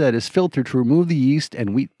wheat beer that is filtered to remove the yeast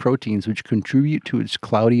and wheat proteins which contribute to its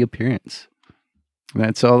cloudy appearance. And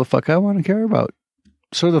that's all the fuck I want to care about.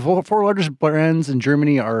 So the four largest brands in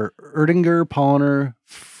Germany are Erdinger, Paulaner,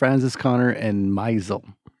 Franziskaner, and Meisel.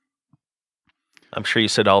 I'm sure you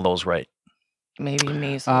said all those right. Maybe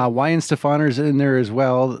me. Weihenstephaner's in there as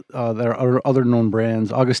well. There are other known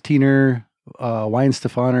brands: Augustiner,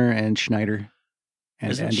 Weihenstephaner, and Schneider.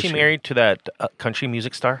 And Isn't she Anderson. married to that country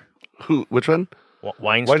music star? Who? Which one?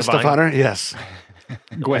 Weinstefan. Yes.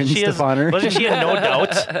 Gwen Stephaner. Wasn't she a No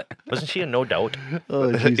Doubt? Wasn't she a No Doubt?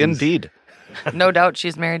 Oh, Jesus. Indeed. No doubt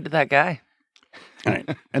she's married to that guy. All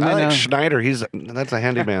right. And I then like Schneider. That's a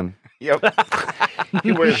handyman. Yep.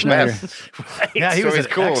 He wears Schneider. vests. Yeah, he So was he's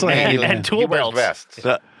an cool. excellent man. handyman. And tool He wears belts. vests.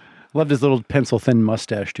 Loved his little pencil thin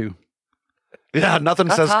mustache too. Yeah, nothing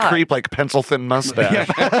That's says hot. creep like pencil thin mustache.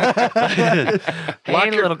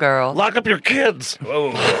 Hey, little girl. Lock up your kids.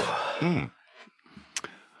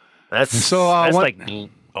 That's So, that's what- like.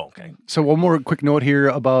 Oh, okay. So one more quick note here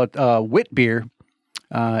about wit beer.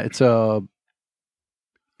 It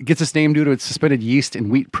gets its name due to its suspended yeast and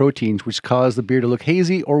wheat proteins, which cause the beer to look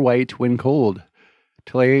hazy or white when cold.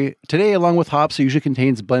 Today, along with hops, it usually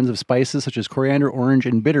contains blends of spices such as coriander, orange,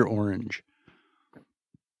 and bitter orange.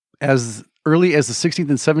 As early as the 16th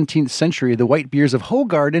and 17th century, the white beers of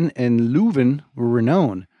Hoegaarden and Leuven were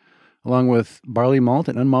renowned. Along with barley malt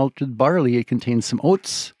and unmalted barley, it contains some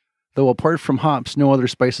oats, though apart from hops, no other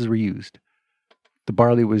spices were used. The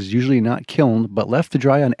barley was usually not kilned, but left to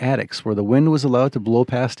dry on attics, where the wind was allowed to blow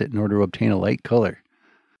past it in order to obtain a light color.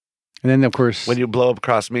 And then, of course, When you blow up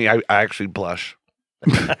across me, I actually blush.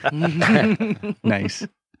 nice. All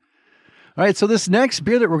right, so this next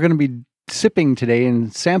beer that we're going to be sipping today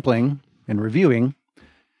and sampling and reviewing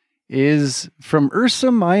is from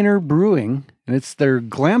Ursa Minor Brewing, and it's their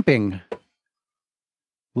Glamping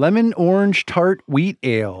Lemon Orange Tart Wheat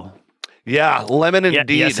Ale. Yeah, lemon Yeah,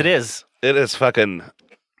 indeed. yes, it is. It is fucking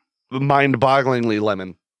mind-bogglingly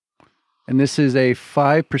lemon. And this is a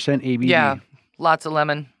 5% ABV. Yeah, lots of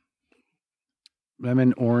lemon.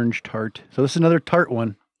 Lemon Orange Tart. So this is another tart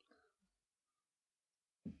one.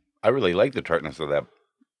 I really like the tartness of that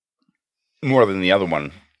more than the other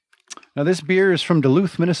one. Now, this beer is from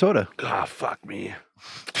Duluth, Minnesota. Ah, fuck me.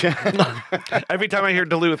 Every time I hear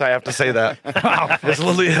Duluth, I have to say that. It's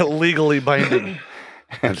legally binding.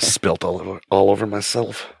 I just spilt all over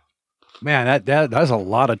myself. Man, that's a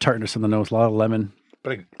lot of tartness in the nose, a lot of lemon.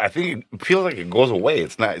 But I think it feels like it goes away.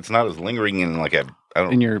 It's not as lingering in like a I don't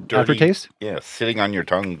know, In your dirty, aftertaste? Yeah, sitting on your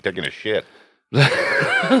tongue, taking a shit.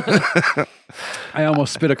 I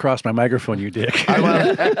almost spit across my microphone, you dick.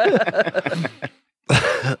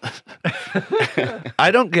 I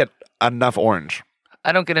don't get enough orange.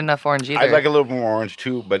 I don't get enough orange either. I like a little more orange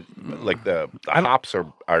too, but like the hops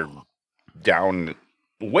are down,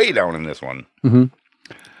 way down in this one. Mm-hmm.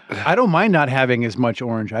 I don't mind not having as much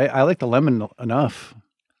orange. I like the lemon enough.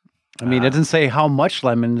 I mean, it doesn't say how much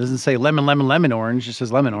lemon. It doesn't say lemon, lemon, lemon orange. It just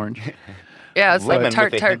says lemon orange. Yeah, it's Lemon like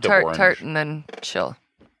tart, with a tart, hint of tart, orange. tart, and then chill.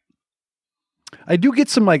 I do get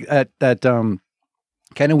some like that kind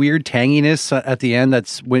of weird tanginess at the end.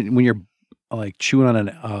 That's when you're like chewing on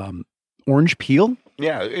an orange peel.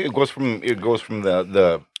 Yeah, it goes from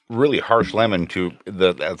the really harsh lemon to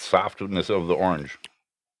that softness of the orange.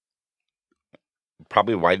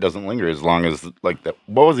 Probably why it doesn't linger as long as like the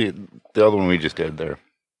what was the other one we just did there?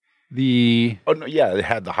 Oh no, yeah, it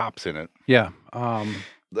had the hops in it. Yeah,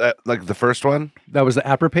 Like the first one? that was the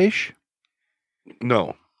Apropache.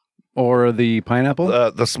 No, or the pineapple?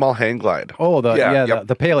 the small hang glide. Oh, Yeah, the, yep.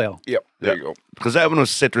 the pale ale. Yep. There you go. Because that one was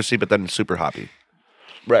citrusy, but then super hoppy.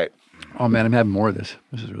 Right. Oh man, I'm having more of this.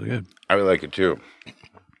 This is really good. I really like it too.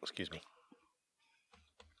 Excuse me.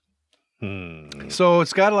 So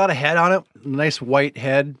it's got a lot of head on it. Nice white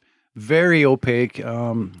head, very opaque.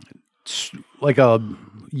 It's like a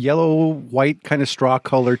yellow white kind of straw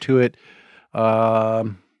color to it.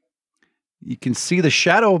 You can see the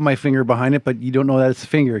shadow of my finger behind it, but you don't know that it's a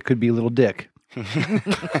finger. It could be a little dick.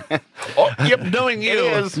 Oh, yep. Knowing you,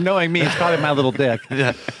 It is. Knowing me, it's probably my little dick.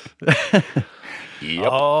 Yeah. Yep.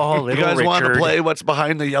 Oh, You little guys want to Richard. play what's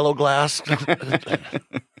behind the yellow glass?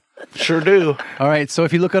 Sure do. All right, so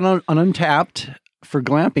if you look on Untapped for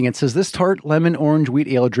glamping, it says this tart lemon orange wheat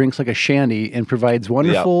ale drinks like a shandy and provides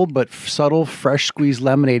wonderful but subtle fresh squeezed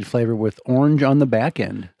lemonade flavor with orange on the back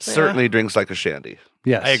end. Certainly drinks like a shandy.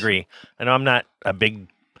 Yes, I agree. I know I'm not a big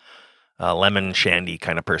lemon shandy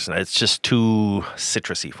kind of person. It's just too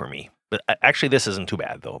citrusy for me. But actually, this isn't too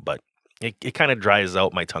bad though. But it kind of dries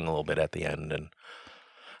out my tongue a little bit at the end, and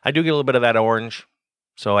I do get a little bit of that orange,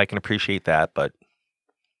 so I can appreciate that. But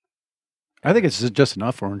I think it's just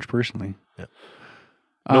enough orange personally. Yeah.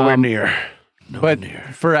 Nowhere near. But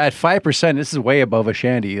for at 5%, this is way above a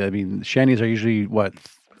shandy. I mean, shandies are usually what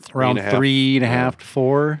around 3.5. 3.5 to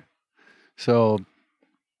 4. So,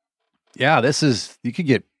 yeah, this is you could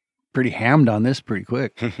get pretty hammed on this pretty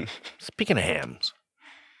quick. speaking of hams,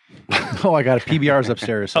 Oh, I got a PBR's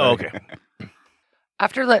upstairs. oh Sorry. okay,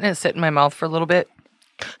 After letting it sit in my mouth for a little bit,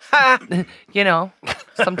 you know,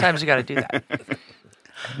 sometimes you got to do that.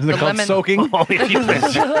 Is it called lemon- soaking? oh,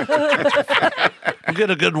 yes.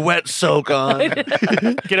 Get a good wet soak on.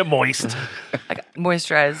 Get it moist. I got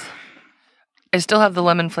moisturize. I still have the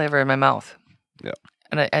lemon flavor in my mouth. Yeah.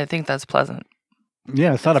 And I think that's pleasant.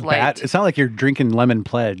 Yeah, it's not It's a bad. light. It's not like you're drinking lemon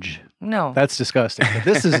pledge. No. That's disgusting. But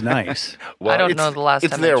this is nice. Well, I don't it's- know the last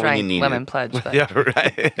it's time there I when you drank need lemon it. pledge. But Yeah,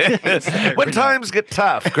 right. When times get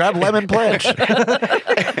tough, grab lemon pledge.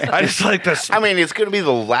 I just like the I mean, it's going to be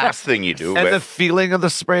the last thing you do. and the But feeling of the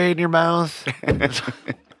spray in your mouth.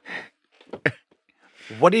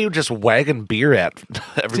 What are you just wagging beer at? See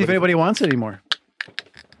if Everybody- anybody wants it anymore.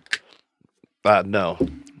 No.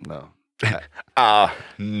 no.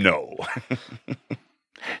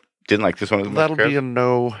 Didn't like this one as much. That'll Chris? be a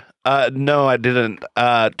no. No, I didn't.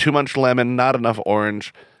 Too much lemon, not enough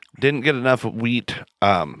orange. Didn't get enough wheat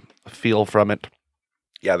feel from it.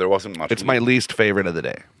 Yeah, there wasn't much. It's my least favorite of the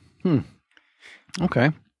day. Okay.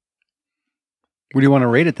 What do you want to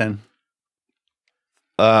rate it then?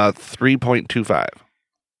 3.25.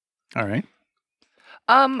 All right.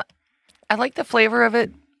 I like the flavor of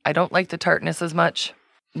it. I don't like the tartness as much.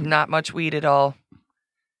 Not much weed at all.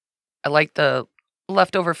 I like the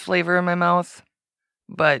leftover flavor in my mouth,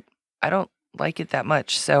 but I don't like it that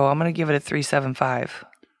much. So I'm going to give it a 3.75.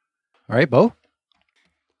 All right, Bo.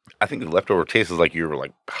 I think the leftover tastes like you're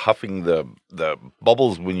like huffing the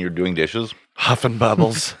bubbles when you're doing dishes. Huffing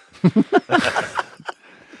bubbles.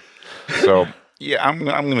 So yeah, I'm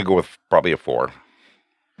gonna go with probably a 4.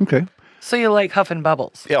 Okay. So you like Huffin'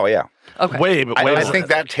 Bubbles? Yeah, oh, yeah. Okay. Wait, I think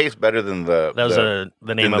that tastes better than the. That was the,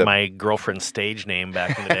 the name in of the- my girlfriend's stage name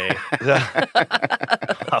back in the day.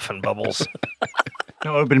 Huffing Bubbles. It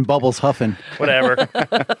would have been Bubbles Huffin. Whatever.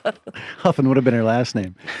 Huffin would have been her last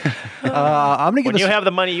name. I'm going to give When this. you have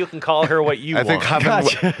the money, you can call her what you I want. think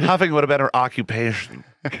Gotcha. huffing would have been her occupation.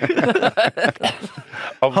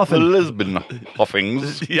 of the Lisbon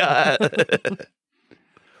Huffings. Yeah.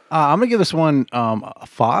 I'm going to give this one a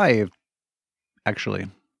 5, actually.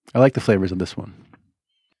 I like the flavors of this one.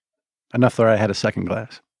 Enough that I had a second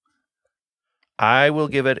glass. I will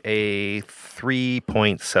give it a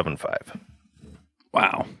 3.75.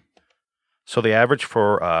 Wow. So the average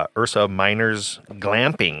for Ursa Miners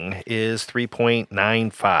glamping is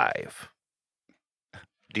 3.95.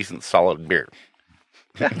 Decent solid beer.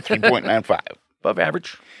 3.95. Above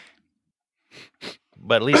average.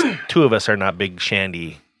 But at least two of us are not big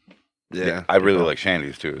shandy. Yeah. I really like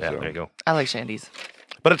shandies too. Yeah, so. there you go. I like shandies.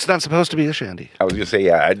 But it's not supposed to be a shandy. I was gonna say,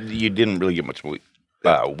 you didn't really get much wheat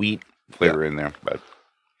flavor in there, but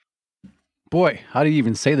Boy, how do you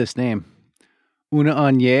even say this name? Una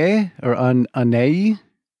Anye or Anei?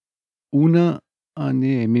 Una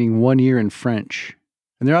Anye, meaning 1 year in French.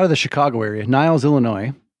 And they're out of the Chicago area, Niles,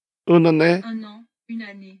 Illinois. Unane. Un an, une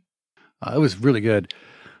année. It was really good.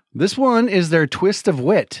 This one is their Twist of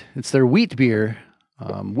Wit. It's their wheat beer.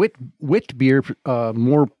 Wit beer,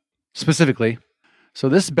 more specifically. So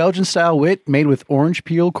this Belgian style wit made with orange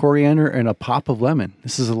peel, coriander, and a pop of lemon.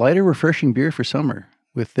 This is a lighter, refreshing beer for summer.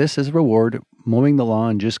 With this as a reward, mowing the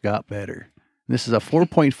lawn just got better. This is a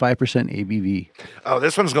 4.5% ABV. Oh,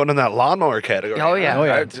 this one's going in that lawnmower category. Oh, yeah. Oh,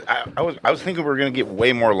 yeah. I was thinking we were going to get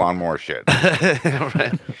way more lawnmower shit.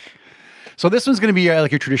 Right. So this one's going to be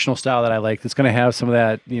like your traditional style that I like. It's going to have some of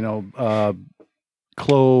that,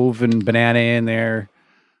 clove and banana in there.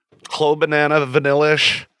 Clove banana,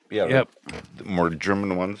 vanilla-ish. Yeah. Yep. The more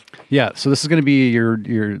German ones. Yeah. So this is going to be your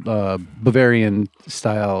Bavarian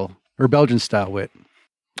style or Belgian style wit.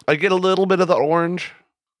 I get a little bit of the orange.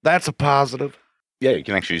 That's a positive. Yeah, you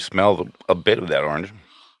can actually smell a bit of that orange.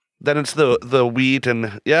 Then it's the wheat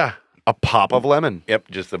and, yeah, a pop of lemon. Yep,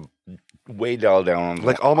 just way down on the,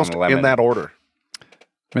 Like almost on the lemon. in that order.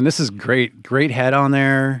 And this is great. Great head on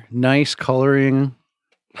there. Nice coloring.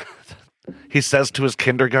 He says to his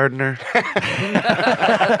kindergartner.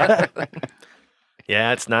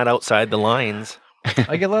 Yeah, it's not outside the lines.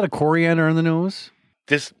 I get a lot of coriander on the nose.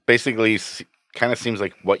 This basically kind of seems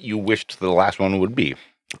like what you wished the last one would be.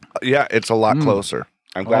 Yeah, it's a lot closer.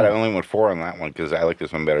 I'm glad I Oh. only went 4 on that one because I like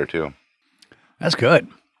this one better too. That's good.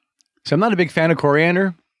 So I'm not a big fan of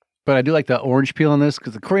coriander, but I do like the orange peel on this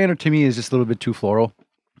because the coriander to me is just a little bit too floral.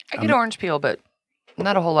 I get orange peel, but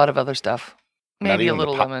not a whole lot of other stuff. Not Maybe a even the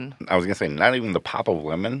little pop- lemon. I was going to say, not even the pop of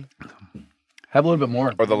lemon Have a little bit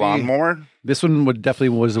more. or the lawnmower. This one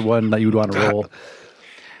was the one that you would want to roll.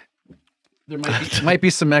 There might be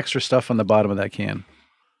some extra stuff on the bottom of that can.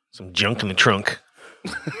 Some junk in the trunk.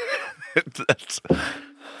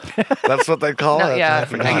 That's what they call No, it. yeah, I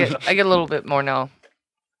forgot. I get a little bit more now.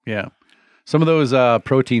 Yeah. Some of those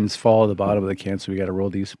proteins fall at the bottom of the can, so we got to roll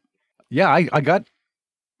these. Yeah, I got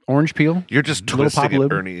orange peel. You're just Little pop twisting it,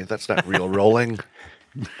 lid. Ernie. That's not real rolling.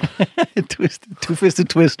 Two-fisted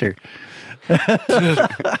twister.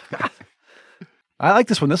 I like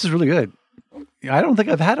this one. This is really good. I don't think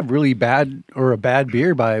I've had a really bad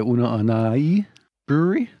beer by Una Anai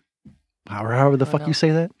Brewery. However the fuck you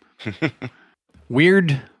say that.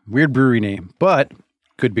 Weird brewery name, but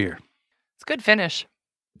good beer. It's good finish.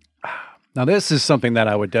 Now this is something that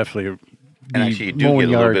I would definitely be And actually, you do get a mowing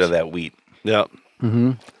little bit yards. of that wheat. Yeah,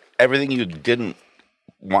 Mm-hmm. Everything you didn't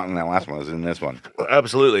want in that last one is in this one.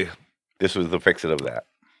 absolutely. This was the fix-it of that.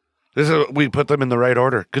 We put them in the right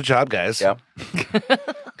order. Good job, guys. Yeah.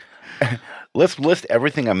 Let's list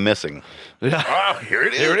everything I'm missing. Yeah. Oh, here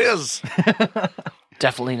it is. Here it is.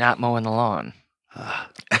 Definitely not mowing the lawn.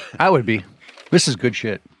 I would be. This is good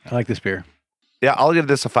shit. I like this beer. Yeah, I'll give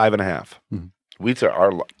this a 5.5. Wheats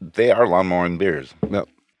are lawnmower and beers. Yep.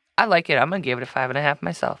 I like it. I'm gonna give it a 5.5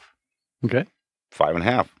 myself. Okay.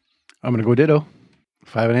 5.5. I'm gonna go ditto.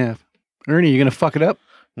 5.5. Ernie, you gonna fuck it up?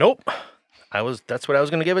 Nope. That's what I was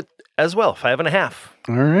going to give it as well. 5.5.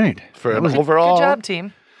 All right. For That an was overall. Good job,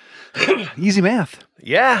 team. easy math.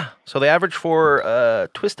 Yeah. So the average for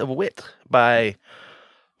Twist of Wit by,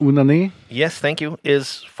 Unani. yes, thank you,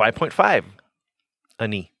 is 5.5. A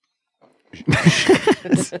knee.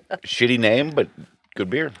 Shitty name, but good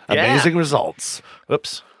beer. Amazing results.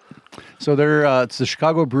 Whoops. So it's the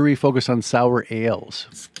Chicago Brewery focused on sour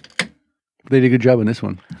ales. They did a good job on this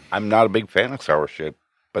one. I'm not a big fan of sour shit,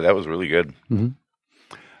 but that was really good.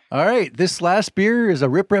 All right, this last beer is a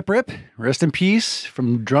Rip. Rest in peace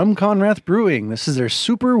from Drum Conrath Brewing. This is their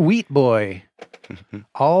Super Wheat Boy.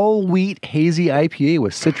 All wheat hazy IPA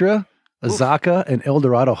with Citra, Azaka, and El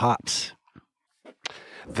Dorado hops.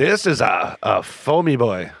 This is a foamy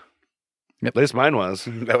boy. Yep. At least mine was.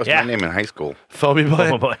 That was Yeah. my name in high school. Foamy boy.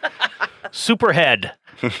 Oh, boy. Superhead.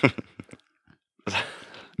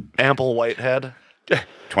 Ample white head.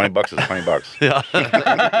 $20 is $20. Yeah.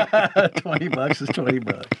 $20 is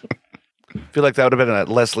 $20. I feel like that would have been a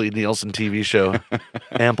Leslie Nielsen TV show.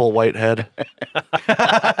 Ample white head.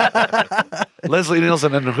 Leslie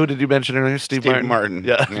Nielsen and who did you mention earlier? Steve Martin.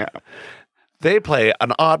 Yeah. They play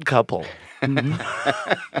an odd couple.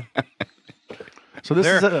 So this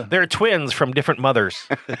is a They're twins from different mothers.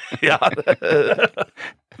 Yeah.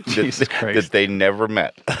 Jesus Christ. That they never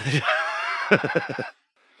met.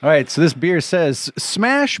 All right, so this beer says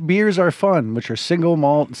smash beers are fun, which are single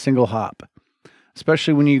malt and single hop,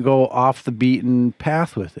 especially when you go off the beaten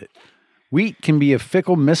path with it. Wheat can be a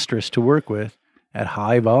fickle mistress to work with at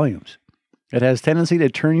high volumes. It has tendency to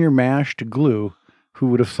turn your mash to glue. Who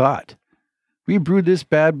would have thought? We brewed this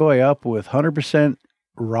bad boy up with 100%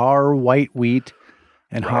 raw white wheat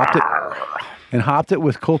and hopped it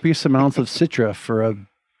with copious amounts of Citra for a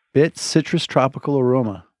bit citrus tropical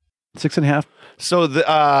aroma. 6.5 So the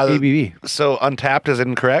ABV. so Untapped is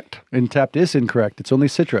incorrect. And tapped is incorrect. It's only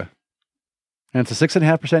Citra. And it's a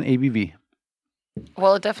 6.5% ABV.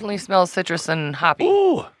 Well, it definitely smells citrus and hoppy.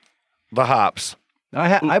 Ooh. The hops.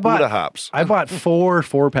 I Uda bought hops. I bought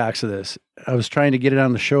 4-packs of this. I was trying to get it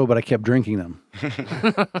on the show, but I kept drinking them.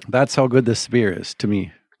 That's how good this beer is to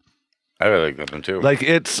me. I really like that one too. Like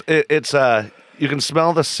it's you can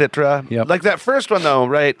smell the Citra. Yep. Like that first one though,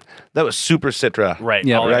 right? That was super Citra. Right.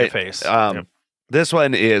 Yeah, all in your right. face. Um, This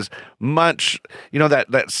one is much, that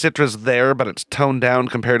Citra's there, but it's toned down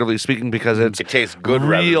comparatively speaking because it's. it tastes good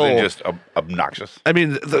real- rather than just obnoxious. I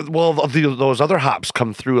mean, those other hops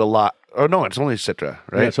come through a lot. Oh no, it's only Citra,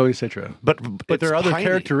 right? Yeah, it's always Citra. but But there are it's other piney.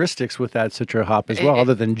 characteristics with that Citra hop as well,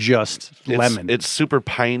 other than just lemon. It's super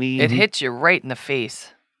piney. It hits you right in the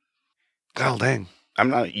face. Oh dang, I'm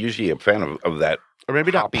not usually a fan of that or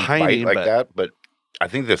maybe not hoppy piney, bite like but that, but I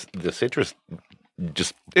think the citrus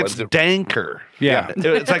just it's blends it. danker. yeah.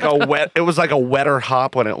 It's like a wet. It was like a wetter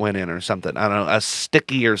hop when it went in, or something. I don't know, a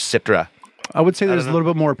stickier Citra. I would say there's a don't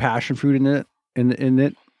little bit more passion fruit in it. In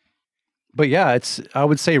it. But yeah, I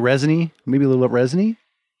would say resiny, maybe a little bit resiny.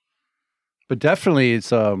 But definitely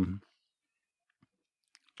it's a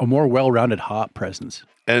more well-rounded hop presence.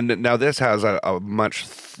 And now this has a much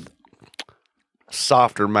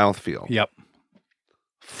softer mouthfeel, Yep.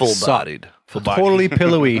 full-bodied. Full body. Totally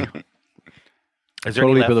pillowy. Is there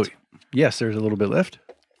Totally any left? pillowy. Yes, there's a little bit left.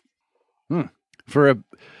 What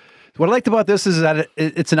I liked about this is that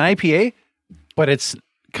it's an IPA, but it's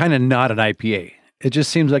kind of not an IPA. It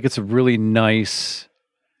just seems like it's a really nice,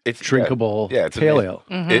 It's drinkable it's pale amazing. ale.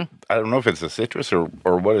 Mm-hmm. I don't know if it's the citrus or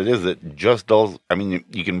what it is that just does. I mean,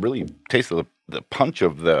 you can really taste the punch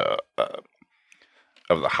of the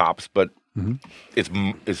hops, but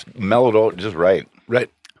it's mellowed out just right. Right.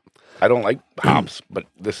 I don't like hops, but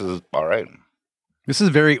this is all right. This is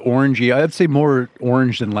very orangey. I'd say more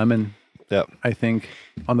orange than lemon. Yep. I think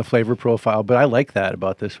on the flavor profile, but I like that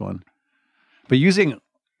about this one. But using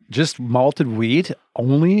just malted wheat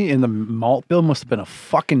only in the malt bill must have been a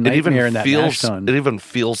fucking It even nightmare in that mash tun.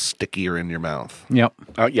 feels stickier in your mouth. Yep.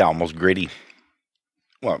 Yeah, almost gritty.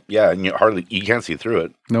 Well, yeah, and you can't see through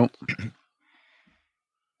it. Nope.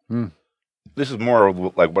 This is more of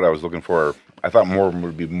like what I was looking for. I thought more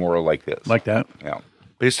would be more like this. Like that. Yeah,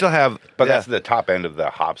 But you still have, but yeah. that's the top end of the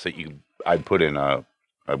hops that I'd put in a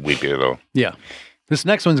wheat beer though. Yeah. This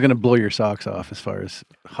next one's going to blow your socks off as far as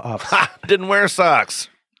hops. Ha! Didn't wear socks.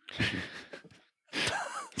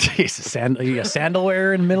 Jesus, you got sandal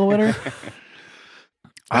wear in middle winter?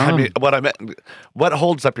 I mean, what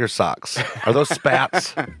holds up your socks? Are those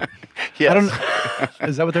spats? Yes. I don't.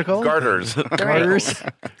 Is that what they're called? Garters. Garters.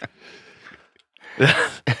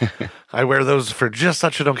 I wear those for just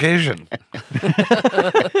such an occasion.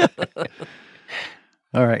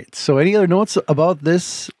 All right. So, any other notes about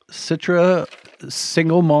this Citra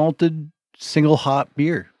single malted, single hop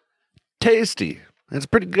beer? Tasty. It's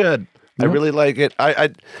pretty good. I Yeah. really like it.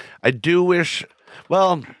 I do wish.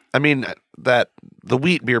 Well, I mean that the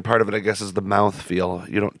wheat beer part of it, I guess, is the mouthfeel.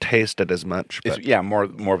 You don't taste it as much. But It's, more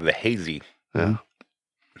of the hazy. yeah.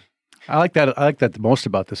 I like that. I like that the most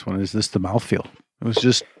about this one is the mouthfeel. It was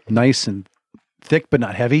just nice and thick, but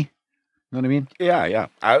not heavy. You know what I mean? Yeah.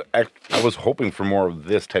 I was hoping for more of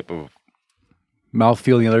this type of.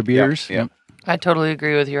 Mouthfeel in the other beers. Yeah. I totally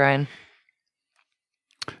agree with you, Ryan.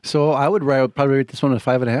 So I would probably rate this one a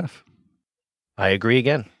 5.5. I agree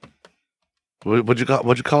again. What'd you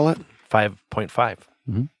call it? 5.5.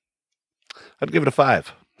 I'd give it a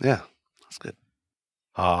 5. Yeah, that's good.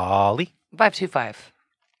 Holly. 525.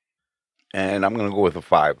 And I'm gonna go with a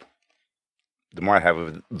 5. The more I have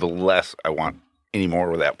of it, the less I want any more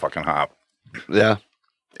with that fucking hop. Yeah,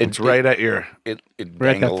 it's right at your. It Right at that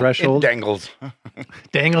dangles. threshold? It dangles.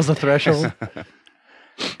 Dangles the threshold.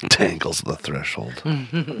 Tangles the threshold.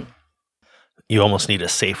 You almost need a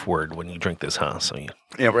safe word when you drink this, huh?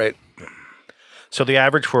 Yeah, right. So the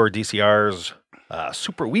average for DCR's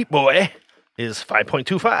Super Wheat Boy is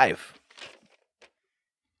 5.25.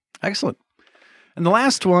 Excellent. And the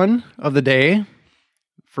last one of the day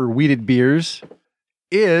for wheated beers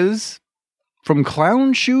is from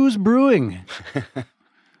Clown Shoes Brewing.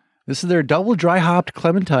 This is their double dry hopped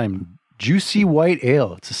Clementine Juicy White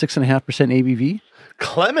Ale. It's a 6.5% ABV.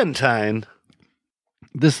 Clementine.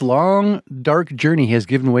 This long, dark journey has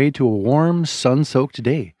given way to a warm, sun-soaked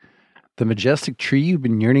day. The majestic tree you've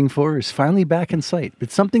been yearning for is finally back in sight,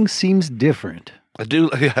 but something seems different. I do.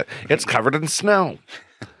 Yeah, it's covered in snow.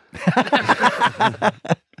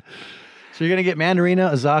 So you're going to get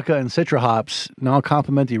Mandarina, Azaka, and Citra hops now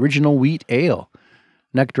complement the original wheat ale.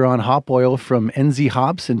 Nectaron hop oil from NZ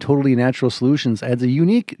Hops and Totally Natural Solutions adds a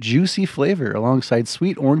unique, juicy flavor alongside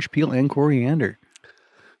sweet orange peel and coriander.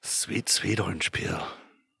 Sweet, sweet orange peel.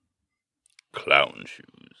 Clown shoes.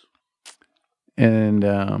 And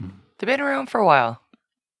They've been around for a while.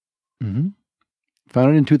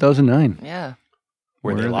 Founded in 2009. Yeah.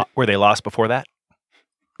 Were they lost before that?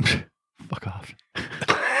 Fuck off.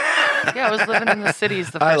 Yeah, I was living in the cities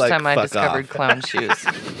the I first like time I fuck discovered off. clown shoes.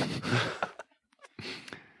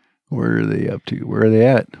 Where are they up to? Where are they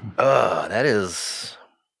at? That is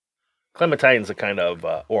clementine's a kind of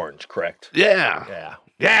orange, correct? Yeah. Yeah.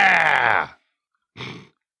 Yeah.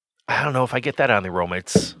 I don't know if I get that on the aroma.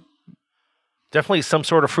 It's definitely some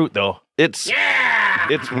sort of fruit, though. It's yeah.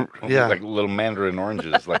 Like little mandarin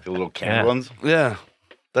oranges, like the little candy Yeah. ones. Yeah.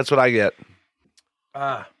 That's what I get.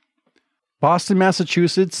 Boston,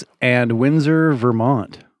 Massachusetts, and Windsor,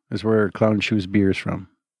 Vermont is where Clown Shoes beer is from.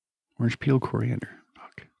 Orange peel, coriander.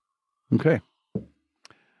 Fuck. Okay.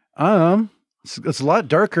 It's a lot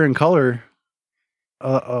darker in color.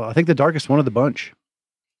 I think the darkest one of the bunch.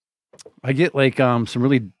 I get like some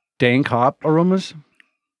really dank hop aromas.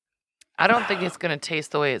 I don't think it's going to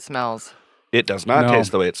taste the way it smells. It does not No.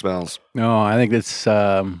 taste the way it smells. No, I think it's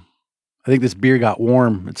I think this beer got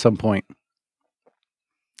warm at some point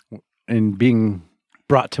and being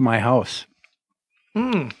brought to my house.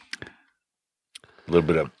 Mm. A little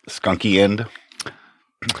bit of skunky end.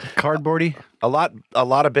 Cardboardy. A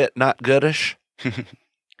lot of bit not goodish.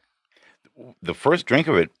 The first drink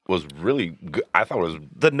of it was really good. I thought it was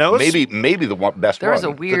The nose, maybe the best There was a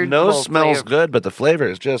one. weird the nose little smells flavor. good, but the flavor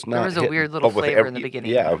is just not. There was a hitting. weird little But with flavor in every- the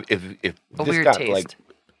beginning. Yeah, if A this weird got taste. like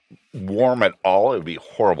warm at all, it would be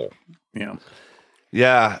horrible. Yeah.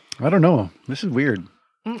 Yeah, I don't know. This is weird.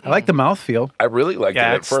 I like the mouthfeel. I really liked it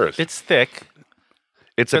at it's, first. it's thick.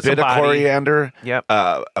 it's a Got some bit of body. coriander, Yep.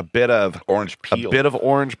 a bit of orange peel,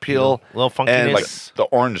 orange peel. A little funkiness. And, like the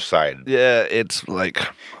orange side. Yeah, it's like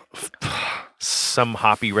some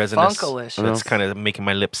hoppy resinous. Funkalicious. That's kind of making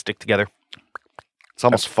my lips stick together. it's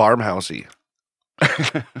almost farmhousey.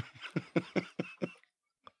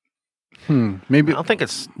 Maybe. I don't think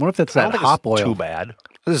it's What if that's I don't that think hop it's oil? too bad.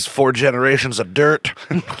 This is 4 generations of dirt.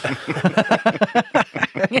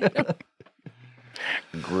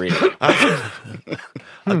 Great. I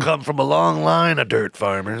come from a long line of dirt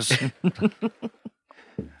farmers.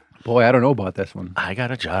 Boy, I don't know about this one. I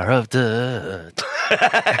got a jar of dirt.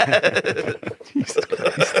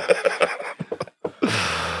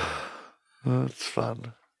 That's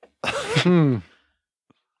fun. Hmm.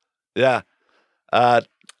 Yeah.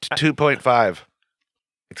 2.5.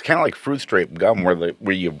 It's kind of like fruit stripe gum,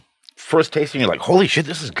 where you first taste it and you're like, "Holy shit,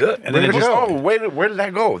 this is good!" And then it just- where did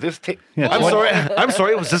that go? This Yeah, I'm sorry. I'm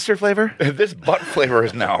sorry. Was this your flavor? this butt flavor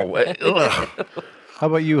is now. Ugh. How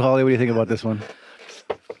about you, Holly? What do you think about this one?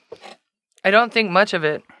 I don't think much of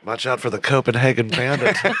it. Watch out for the Copenhagen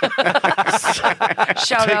Bandit. Shout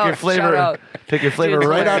out. your flavor. Shout out. Take your flavor Dude's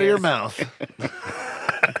right out of your hilarious. mouth.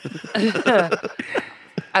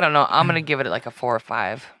 I don't know. I'm going to give it like a 4 or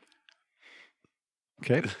 5.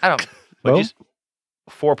 Okay. I don't. What'd Well, you s-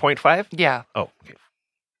 4.5? Yeah. Oh, okay.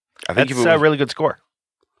 I think That's if it a was, really good score.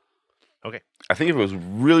 I think if it was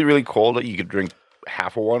really, really cold, you could drink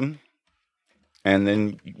half of one, and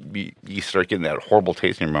then you start getting that horrible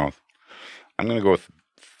taste in your mouth. I'm gonna go with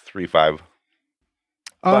 3.5.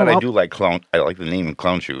 But I do like clown. I like the name of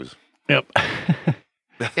Clown Shoes. Yep.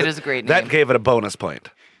 It is a great name. That gave it a bonus point.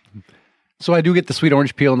 So I do get the sweet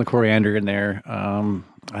orange peel and the coriander in there.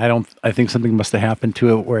 I think something must have happened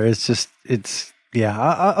to it where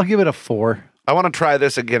I'll give it a 4. I want to try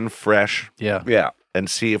this again fresh Yeah. Yeah, and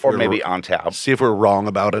see if or we're maybe on tap. see if we're wrong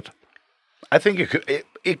about it. I think it could.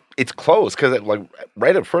 It's close because like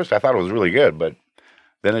right at first I thought it was really good, but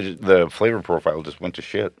then the flavor profile just went to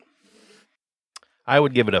shit. I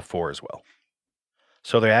would give it a 4 as well.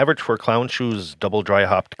 So the average for Clown Shoes Double Dry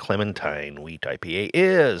Hopped Clementine Wheat IPA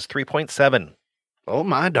is 3.7. Oh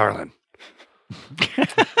my darling.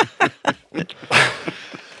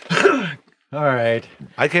 All right.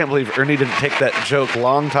 I can't believe Ernie didn't take that joke a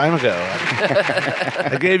long time ago.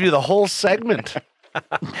 I gave you the whole segment. All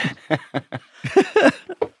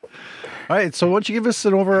right. So why don't you give us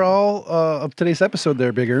an overall of today's episode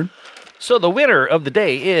there, Big Ern? So the winner of the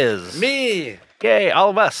day is Me. yay, all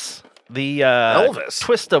of us. The Elvis.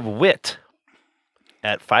 Twist of Wit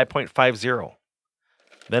at 5.50.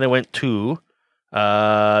 Then it went to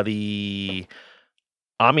the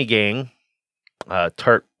Ami Gang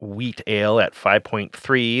Tart Wheat Ale at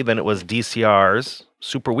 5.3. Then it was DCR's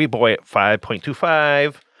Super Wee Boy at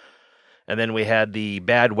 5.25. And then we had the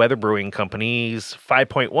Bad Weather Brewing Company's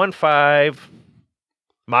 5.15.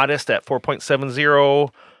 Modest at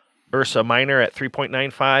 4.70. Ursa Minor at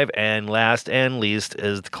 3.95, and last and least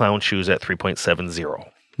is the Clown Shoes at 3.70.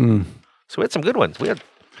 Hmm. So we had some good ones. We had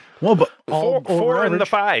Well, but four in the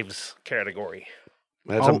fives category.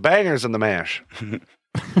 We had some bangers in the mash.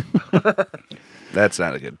 That's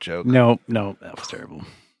not a good joke. No, that was terrible.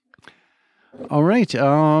 All right.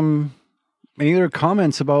 Any other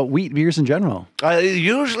comments about wheat beers in general? I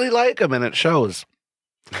usually like them, and it shows.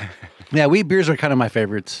 Yeah, wheat beers are kind of my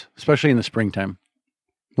favorites, especially in the springtime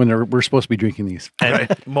when we're supposed to be drinking these. And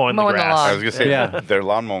mowing the Mowing the grass. lawn. I was gonna say Yeah. their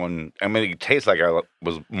lawn mowing. I mean, it tastes like I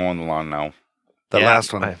was mowing the lawn now. The Yeah,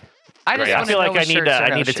 last one. I just I want to feel know like with I need shirts to or I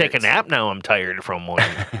no need to take a shirts. nap now. I'm tired from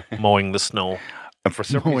mowing the snow. And for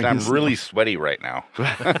some Mowing reason, I'm is- really sweaty right now.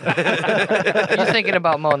 You're thinking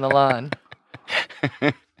about mowing the lawn.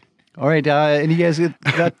 All right. Any guys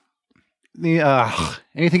got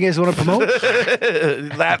anything you guys want to promote?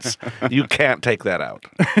 That's you can't take that out.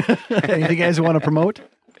 Anything you guys want to promote?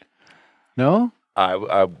 No?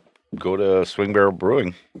 I go to Swing Barrel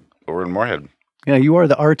Brewing over in Moorhead. Yeah, you are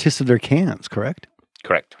the artist of their cans, correct?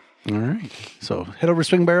 Correct. All right. So head over to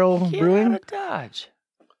Swing Barrel Get Brewing out of Dodge.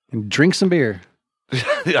 and drink some beer.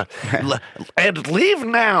 Yeah. And leave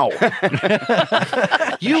now.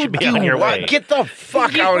 You should be on your way. Get the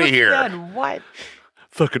fuck out of here! Said what?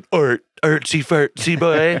 Fucking artsy fartsy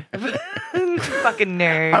boy. Fucking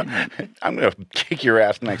nerd. I'm gonna kick your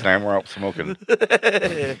ass next time we're out smoking.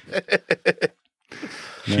 Yeah,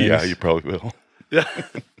 Nice. you probably will.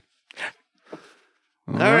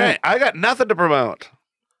 All right. I got nothing to promote.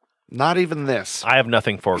 Not even this. I have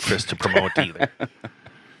nothing for Chris to promote either.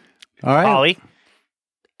 All right. Holly,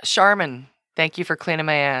 Charmin, thank you for cleaning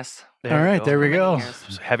my ass. All right, there we go.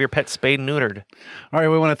 have your pet spayed and neutered. All right,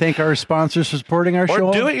 we want to thank our sponsors for supporting our show.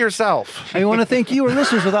 Or do it yourself. I want to thank you, our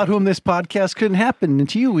listeners, without whom this podcast couldn't happen. And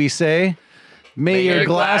to you, we say, may your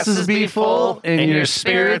glasses be full and your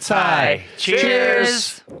spirits high.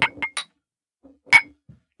 Cheers.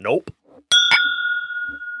 Nope.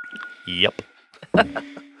 Yep.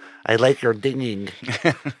 I like your dinging.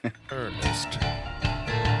 Ernest.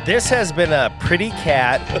 This has been a Pretty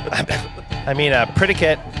Cat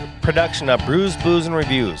production of Brews, Booze, and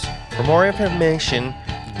Reviews. For more information,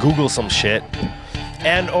 Google some shit.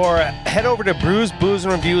 And or head over to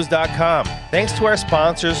brewsboozeandreviews.com. Thanks to our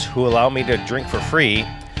sponsors who allow me to drink for free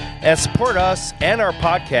and support us and our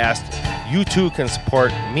podcast. You too can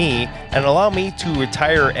support me and allow me to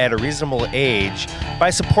retire at a reasonable age by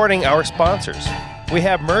supporting our sponsors. We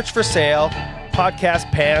have merch for sale.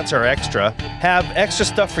 Podcast pants are extra. Have extra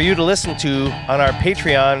stuff for you to listen to on our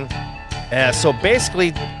Patreon. So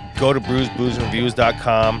basically, go to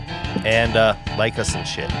brewsboozeandreviews.com and like us and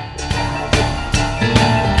shit.